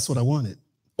 that's what I wanted.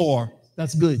 Or,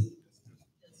 that's good.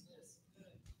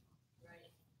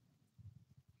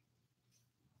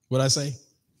 What'd I say?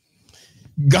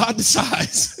 God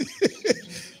decides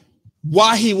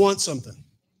why he wants something.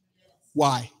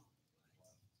 Why?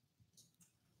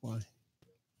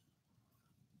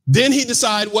 Then he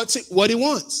decides what he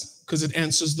wants, because it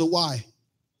answers the why.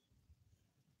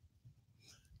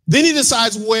 Then he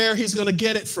decides where he's going to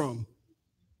get it from.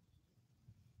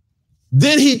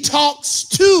 Then he talks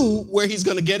to where he's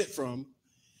going to get it from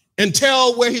and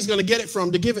tell where he's going to get it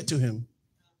from to give it to him.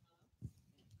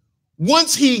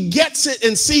 once he gets it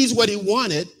and sees what he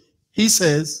wanted, he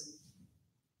says,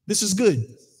 this is good.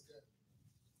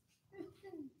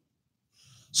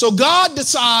 So God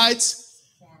decides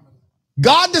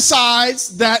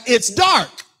that it's dark.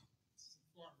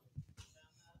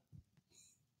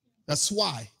 That's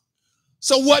why.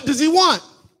 So what does he want?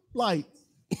 Light.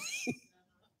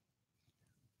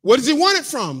 What does he want it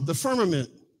from? The firmament.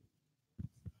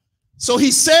 So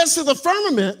he says to the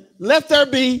firmament, let there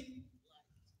be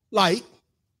light.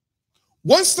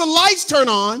 Once the lights turn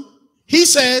on, he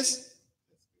says,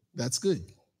 that's good.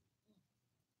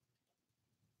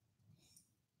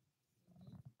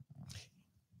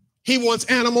 He wants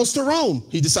animals to roam.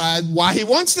 He decides why he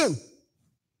wants them.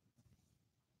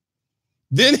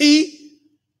 Then he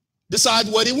decides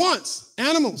what he wants.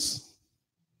 Animals.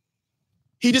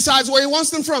 He decides where he wants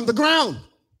them from, the ground.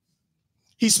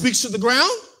 He speaks to the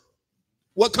ground.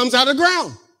 What comes out of the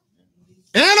ground?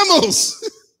 Animals.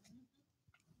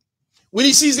 When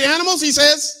he sees the animals, he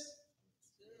says,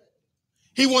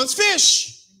 he wants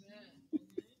fish.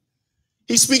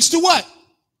 He speaks to what?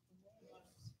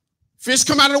 Fish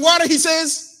come out of the water, he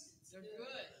says,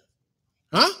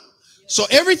 huh? So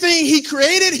everything he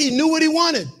created, he knew what he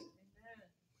wanted.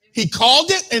 He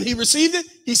called it and he received it.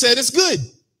 He said, it's good.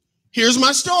 Here's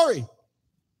my story.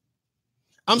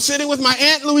 I'm sitting with my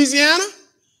aunt in Louisiana.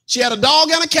 She had a dog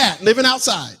and a cat living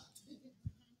outside.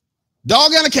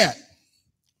 Dog and a cat.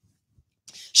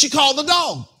 She called the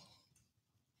dog.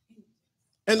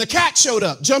 And the cat showed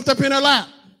up, jumped up in her lap.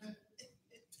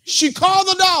 She called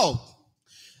the dog.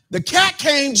 The cat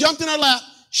came, jumped in her lap.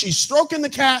 She's stroking the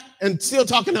cat and still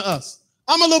talking to us.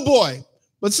 I'm a little boy,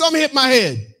 but something hit my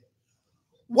head.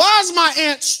 Why is my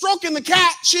aunt stroking the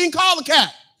cat? She didn't call the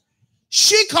cat.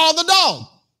 She called the dog.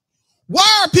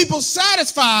 Why are people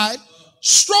satisfied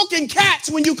stroking cats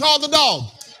when you call the dog?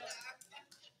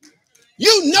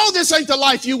 You know this ain't the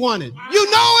life you wanted.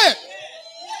 You know it.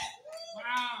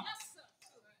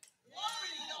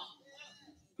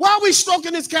 Why are we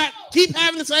stroking this cat? Keep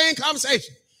having the same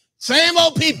conversation. Same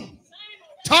old people.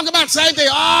 Talk about the same thing.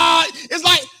 It's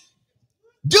like,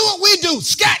 do what we do.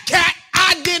 Scat cat,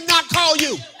 I did not call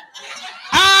you.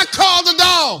 I called the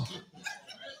dog.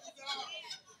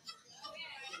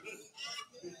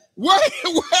 Where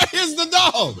is the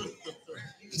dog?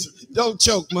 Don't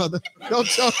choke, mother. Don't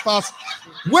choke, Pastor.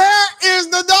 Where is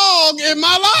the dog in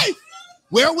my life?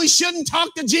 Where we shouldn't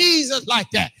talk to Jesus like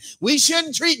that. We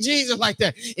shouldn't treat Jesus like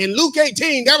that. In Luke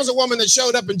 18, there was a woman that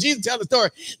showed up and Jesus told the story.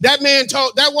 That man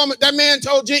told that woman,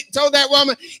 told that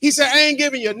woman, he said, I ain't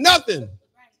giving you nothing.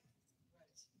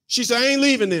 She said, I ain't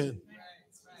leaving then.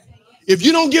 If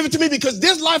you don't give it to me, because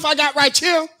this life I got right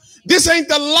here, this ain't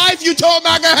the life you told me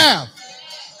I could have.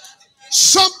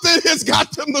 Something has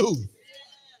got to move.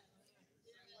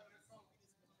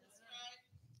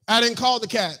 I didn't call the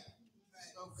cat.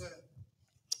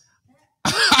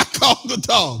 I called the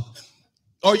dog.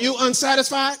 Are you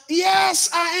unsatisfied? Yes,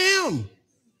 I am.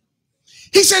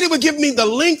 He said he would give me the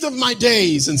length of my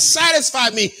days and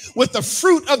satisfy me with the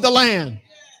fruit of the land.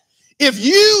 If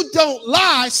you don't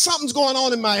lie, something's going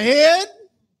on in my head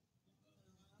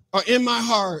or in my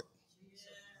heart.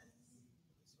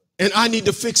 And I need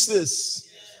to fix this.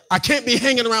 I can't be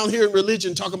hanging around here in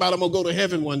religion talking about I'm going to go to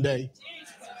heaven one day.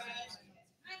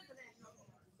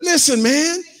 Listen,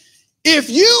 man, if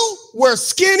you were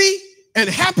skinny and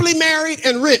happily married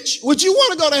and rich, would you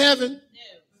want to go to heaven?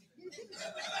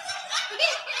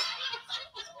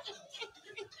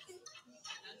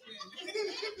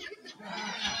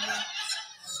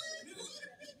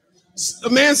 A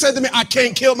man said to me, I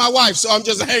can't kill my wife, so I'm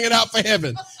just hanging out for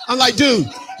heaven. I'm like, dude,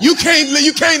 you can't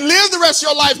live the rest of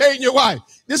your life hating your wife.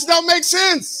 This don't make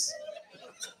sense.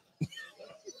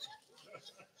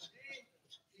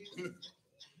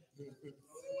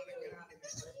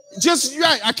 Just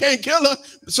right, I can't kill her.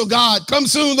 So God, come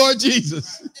soon, Lord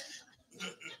Jesus.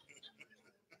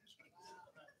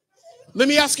 Let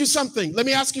me ask you something.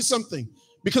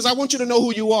 Because I want you to know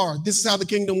who you are. This is how the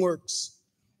kingdom works.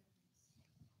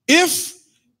 If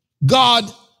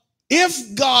God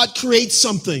creates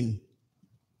something,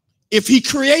 if he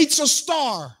creates a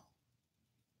star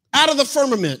out of the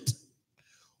firmament,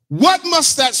 what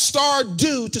must that star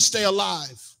do to stay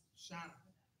alive?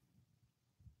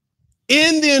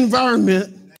 In the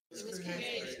environment.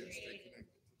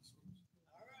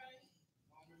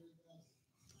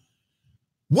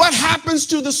 What happens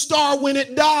to the star when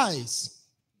it dies?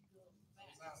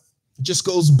 It just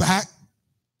goes back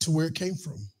to where it came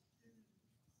from.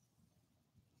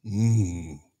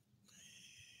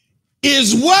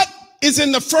 Is what is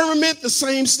in the firmament the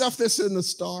same stuff that's in the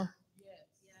star?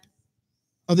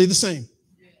 Are they the same?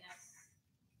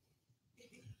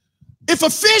 If a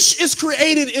fish is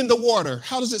created in the water,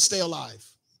 how does it stay alive?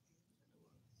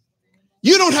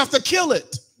 You don't have to kill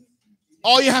it.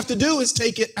 All you have to do is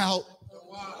take it out.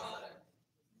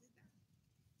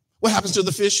 What happens to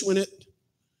the fish when it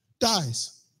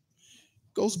dies?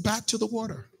 Goes back to the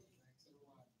water.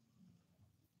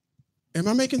 Am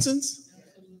I making sense?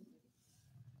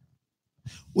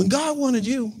 When God wanted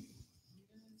you,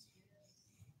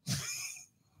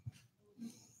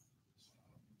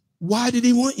 why did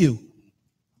he want you?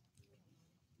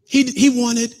 He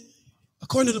wanted,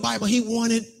 according to the Bible, he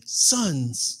wanted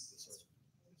sons,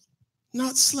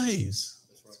 not slaves.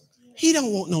 He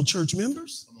don't want no church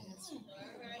members.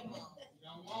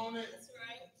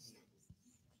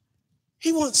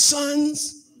 He wants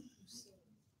sons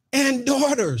and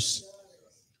daughters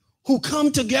who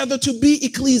come together to be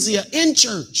ecclesia in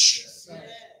church.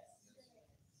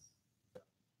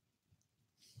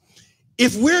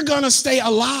 If we're going to stay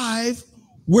alive,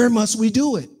 where must we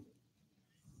do it?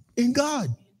 In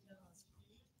God.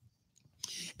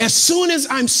 As soon as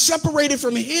I'm separated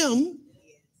from him,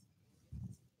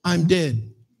 I'm dead.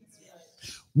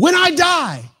 When I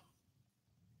die,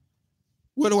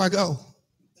 where do I go?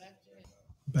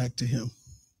 Back to him.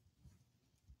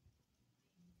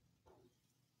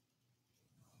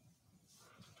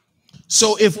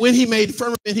 So if when he made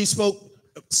firmament, he spoke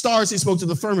stars, he spoke to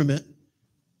the firmament.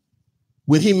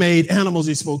 When he made animals,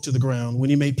 he spoke to the ground. When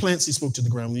he made plants, he spoke to the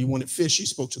ground. When he wanted fish, he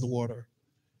spoke to the water.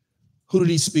 Who did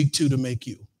he speak to make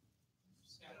you?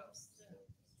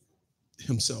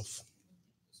 Himself.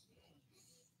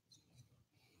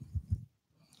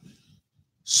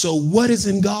 So what is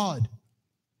in God?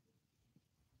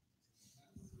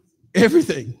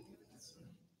 Everything.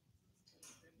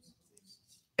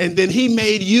 And then he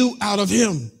made you out of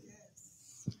him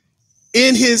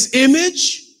in his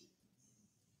image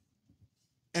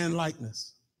and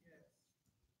likeness.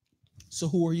 So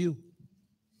who are you?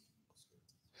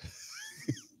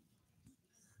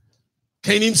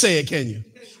 Can't even say it, can you?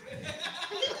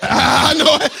 I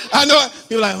know it.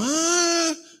 You're like,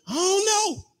 I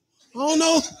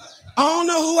don't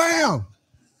know who I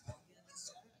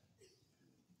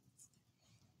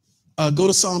am. Go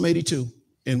to Psalm 82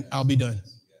 and I'll be done.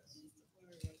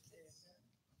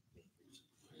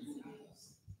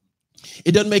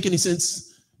 It doesn't make any sense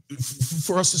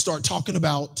for us to start talking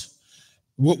about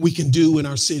what we can do in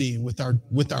our city with our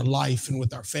life and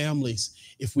with our families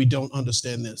if we don't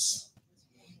understand this.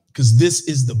 Because this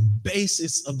is the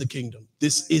basis of the kingdom.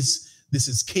 This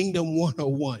is Kingdom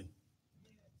 101.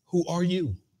 Who are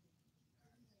you?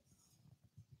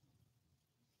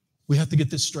 We have to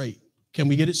get this straight. Can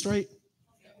we get it straight?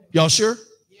 Y'all sure?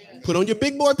 Put on your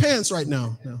big boy pants right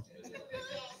now.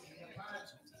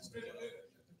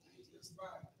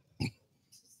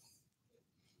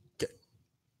 Okay.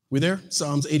 We there?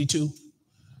 Psalms 82.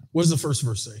 What does the first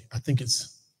verse say? I think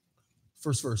it's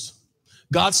first verse.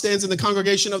 God stands in the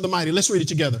congregation of the mighty. Let's read it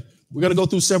together. We're going to go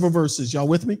through several verses. Y'all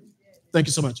with me? Thank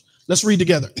you so much. Let's read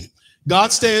together.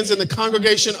 God stands in the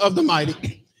congregation of the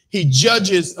mighty. He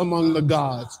judges among the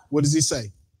gods. What does he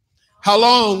say? How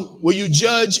long will you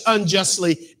judge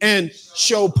unjustly and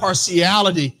show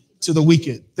partiality to the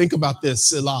wicked? Think about this,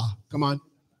 Selah. Come on.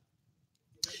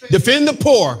 Defend the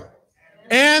poor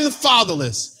and the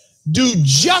fatherless. Do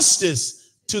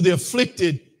justice to the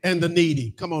afflicted and the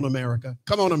needy. Come on, America.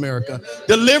 Come on, America.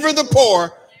 Deliver the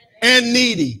poor and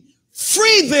needy.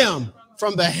 Free them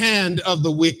from the hand of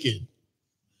the wicked.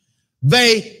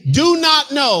 They do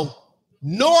not know,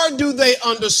 nor do they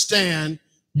understand.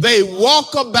 They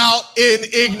walk about in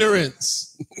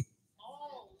ignorance.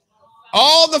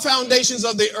 All the foundations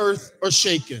of the earth are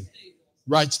shaken.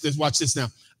 Watch this now.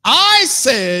 I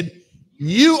said,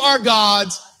 you are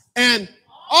gods, and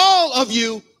all of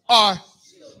you are.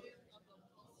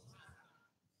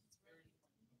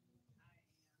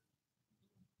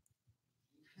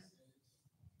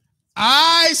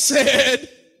 I said,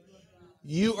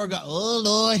 you are God. Oh,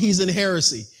 Lord, he's in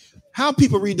heresy. How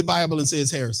people read the Bible and say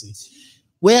it's heresy?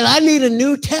 Well, I need a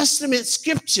New Testament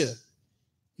scripture.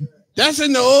 That's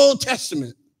in the Old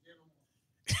Testament.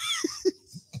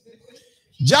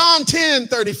 John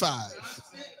 10:35.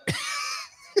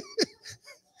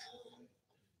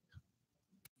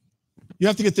 You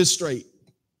have to get this straight.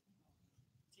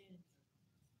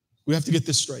 We have to get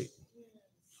this straight.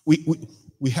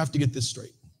 We have to get this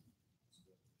straight.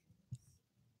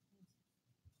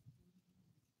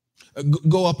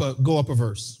 Go up a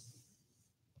verse.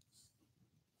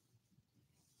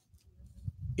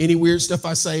 Any weird stuff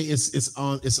I say, it's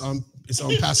on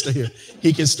Pastor here.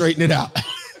 He can straighten it out.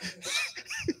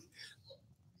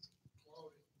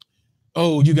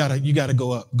 Oh, you gotta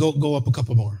go up. Go up a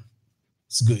couple more.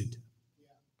 It's good.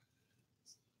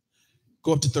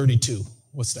 Go up to 32.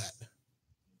 What's that?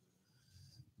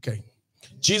 Okay.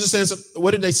 Jesus answered,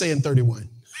 what did they say in 31?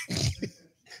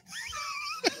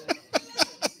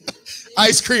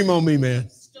 Ice cream on me, man.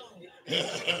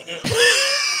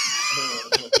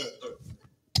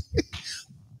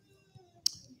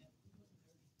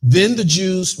 Then the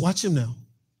Jews, watch him now.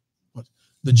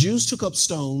 The Jews took up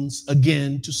stones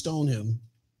again to stone him.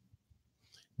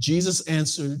 Jesus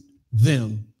answered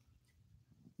them,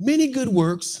 many good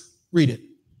works, read it.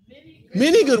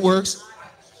 Many good works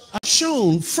I've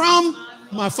shown from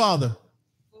my Father.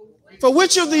 For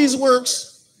which of these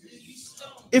works,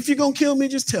 if you're going to kill me,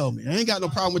 just tell me. I ain't got no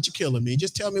problem with you killing me.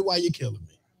 Just tell me why you're killing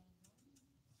me.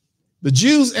 The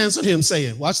Jews answered him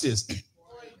saying, watch this.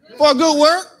 For a good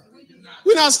work,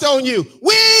 we're not stoning you.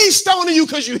 We ain't stoning you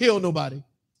because you healed nobody.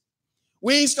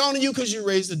 We ain't stoning you because you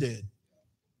raised the dead.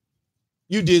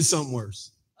 You did something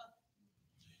worse.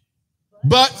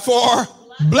 But for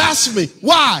blasphemy.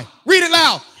 Why? Read it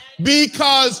loud.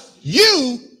 Because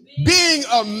you, being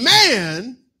a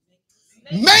man,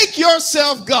 make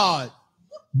yourself God.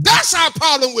 That's our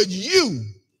problem with you.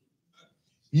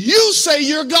 You say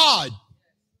you're God.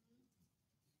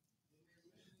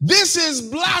 This is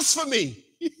blasphemy.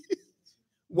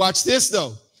 Watch this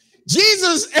though.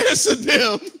 Jesus answered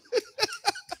them,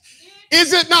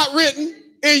 is it not written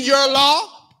in your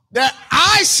law that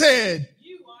I said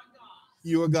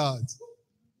you are gods?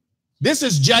 This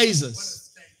is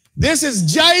Jesus. This is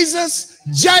Jesus.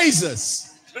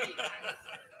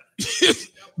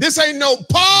 This ain't no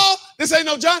Paul. This ain't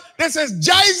no John. This is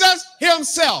Jesus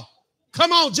himself.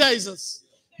 Come on, Jesus.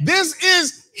 This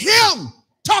is him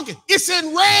talking. It's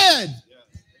in red.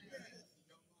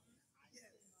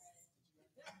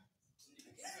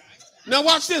 Now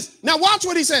watch this. Now watch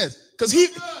what he says. Because he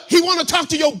want to talk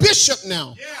to your bishop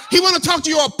now. He want to talk to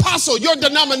your apostle, your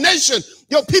denomination,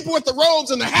 your people with the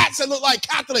robes and the hats that look like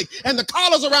Catholic and the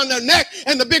collars around their neck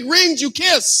and the big rings you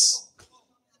kiss.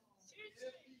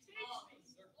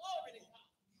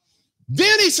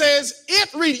 Then he says,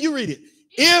 you read it.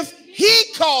 If he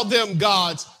called them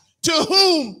gods, to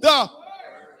whom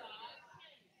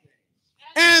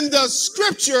and the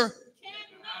scripture,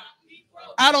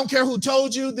 I don't care who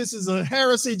told you, this is a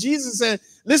heresy. Jesus said,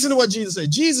 listen to what Jesus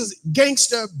said. Jesus,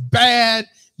 gangster, bad.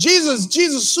 Jesus,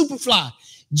 superfly.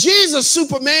 Jesus,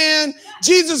 Superman.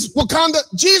 Jesus, Wakanda.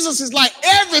 Jesus is like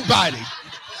everybody.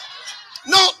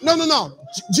 No.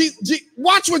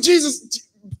 Watch what Jesus.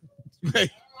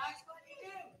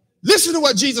 Listen to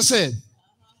what Jesus said.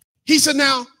 He said,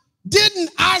 now, didn't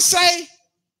I say,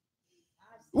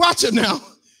 watch it now.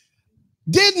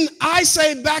 Didn't I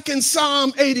say back in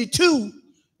Psalm 82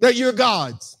 that you're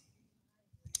gods?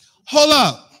 Hold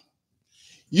up.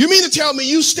 You mean to tell me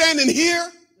you standing here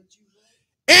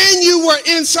and you were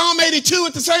in Psalm 82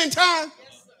 at the same time?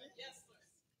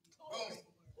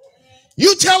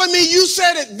 You telling me you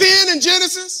said it then in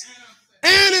Genesis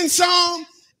and in Psalm,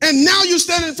 and now you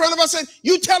standing in front of us and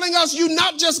you telling us you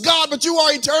not just God, but you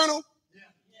are eternal?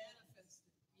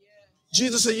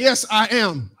 Jesus said, yes, I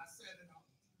am.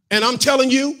 And I'm telling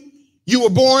you, you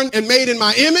were born and made in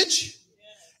my image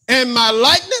and my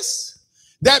likeness.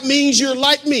 That means you're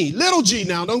like me. Little g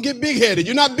now. Don't get big-headed.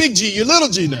 You're not big G. You're little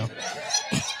g now.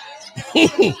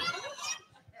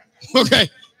 Okay.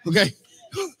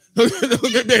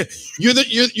 You're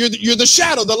the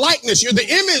shadow, the likeness. You're the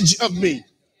image of me.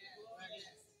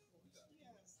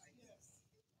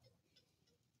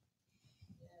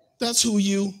 That's who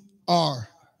you are.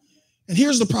 And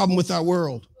here's the problem with our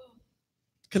world.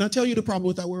 Can I tell you the problem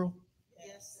with our world?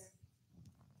 Yes, sir.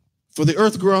 For the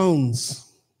earth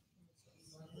groans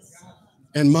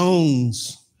and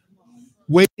moans,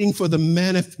 waiting for the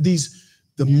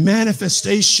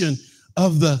manifestation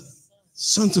of the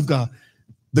sons of God.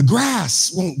 The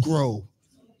grass won't grow.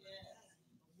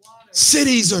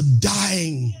 Cities are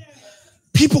dying.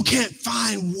 People can't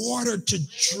find water to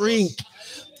drink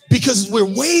because we're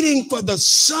waiting for the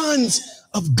sons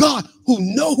of God who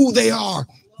know who they are.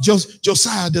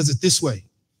 Josiah does it this way.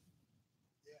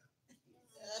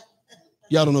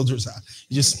 Y'all don't know Josiah.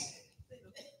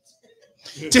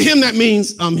 To him that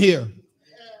means I'm here.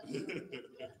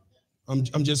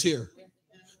 I'm just here.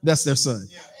 That's their son.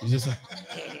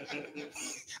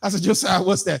 I said, Josiah,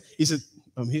 what's that? He said,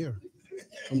 I'm here.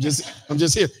 I'm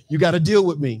just here. You got to deal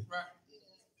with me.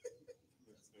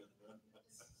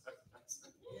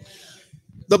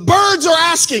 The birds are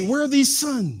asking, where are these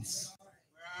sons?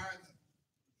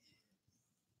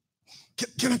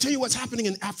 Can I tell you what's happening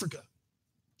in Africa?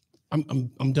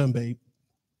 I'm done, babe.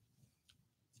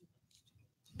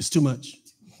 It's too much.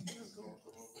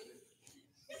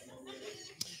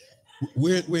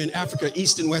 We're in Africa,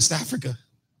 East and West Africa.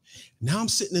 Now I'm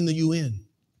sitting in the UN.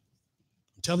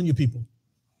 I'm telling you people,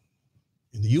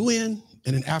 in the UN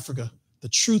and in Africa, the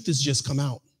truth has just come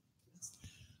out.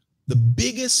 The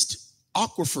biggest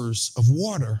aquifers of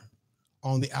water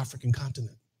are on the African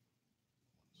continent.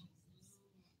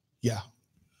 Yeah.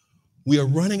 We are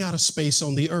running out of space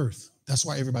on the earth. That's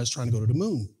why everybody's trying to go to the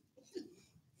moon.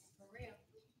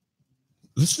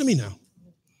 Listen to me now.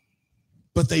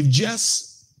 But they've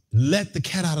just let the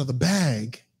cat out of the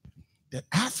bag that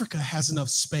Africa has enough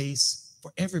space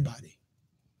for everybody.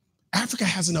 Africa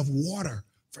has enough water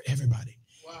for everybody.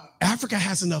 Wow. Africa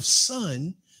has enough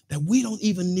sun that we don't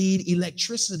even need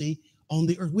electricity on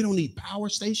the earth. We don't need power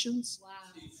stations. Wow.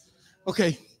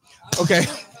 Okay.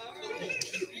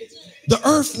 The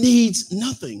earth needs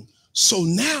nothing. So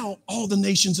now all the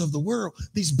nations of the world,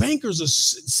 these bankers are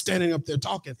standing up there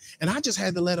talking. And I just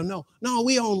had to let them know, no,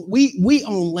 we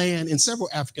own land in several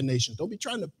African nations. Don't be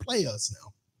trying to play us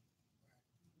now.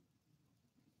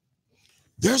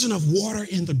 There's enough water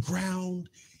in the ground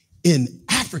in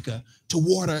Africa to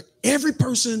water every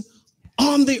person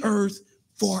on the earth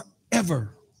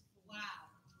forever. Wow.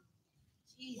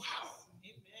 Amen.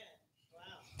 Wow.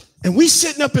 And we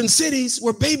sitting up in cities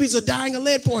where babies are dying of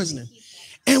lead poisoning.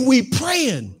 And we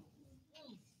praying.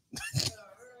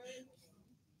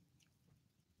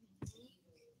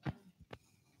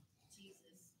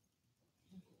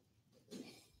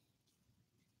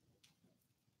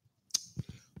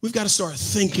 We've got to start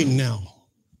thinking now.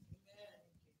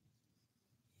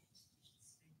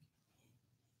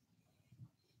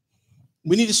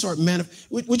 We need to start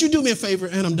Would you do me a favor?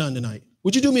 And I'm done tonight.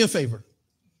 Would you do me a favor?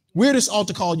 Weirdest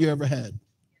altar call you ever had.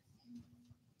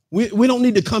 We don't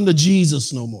need to come to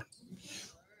Jesus no more.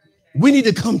 We need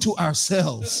to come to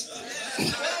ourselves.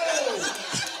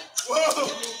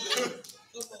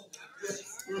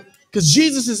 Because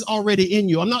Jesus is already in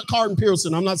you. I'm not Carden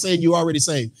Pearson. I'm not saying you already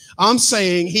saved. I'm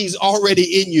saying he's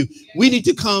already in you. We need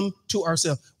to come to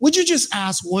ourselves. Would you just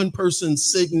ask one person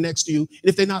sitting next to you? And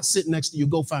if they're not sitting next to you,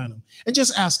 go find them. And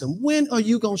just ask them, when are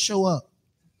you going to show up?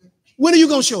 When are you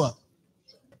going to show up?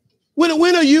 When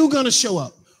are you going to show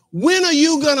up? When are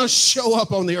you going to show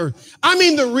up on the earth? I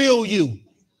mean, the real you.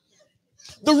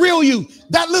 The real you.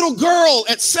 That little girl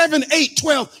at 7, 8,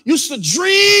 12 used to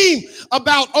dream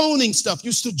about owning stuff,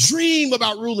 used to dream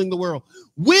about ruling the world.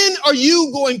 When are you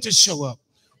going to show up?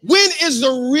 When is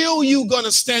the real you going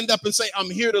to stand up and say, I'm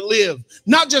here to live,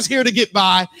 not just here to get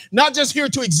by, not just here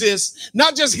to exist,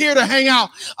 not just here to hang out.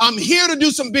 I'm here to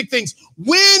do some big things.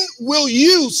 When will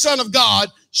you, son of God,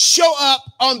 show up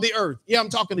on the earth? Yeah, I'm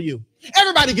talking to you.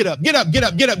 Everybody get up, get up, get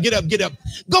up, get up, get up, get up.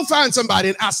 Go find somebody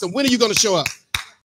and ask them, when are you going to show up?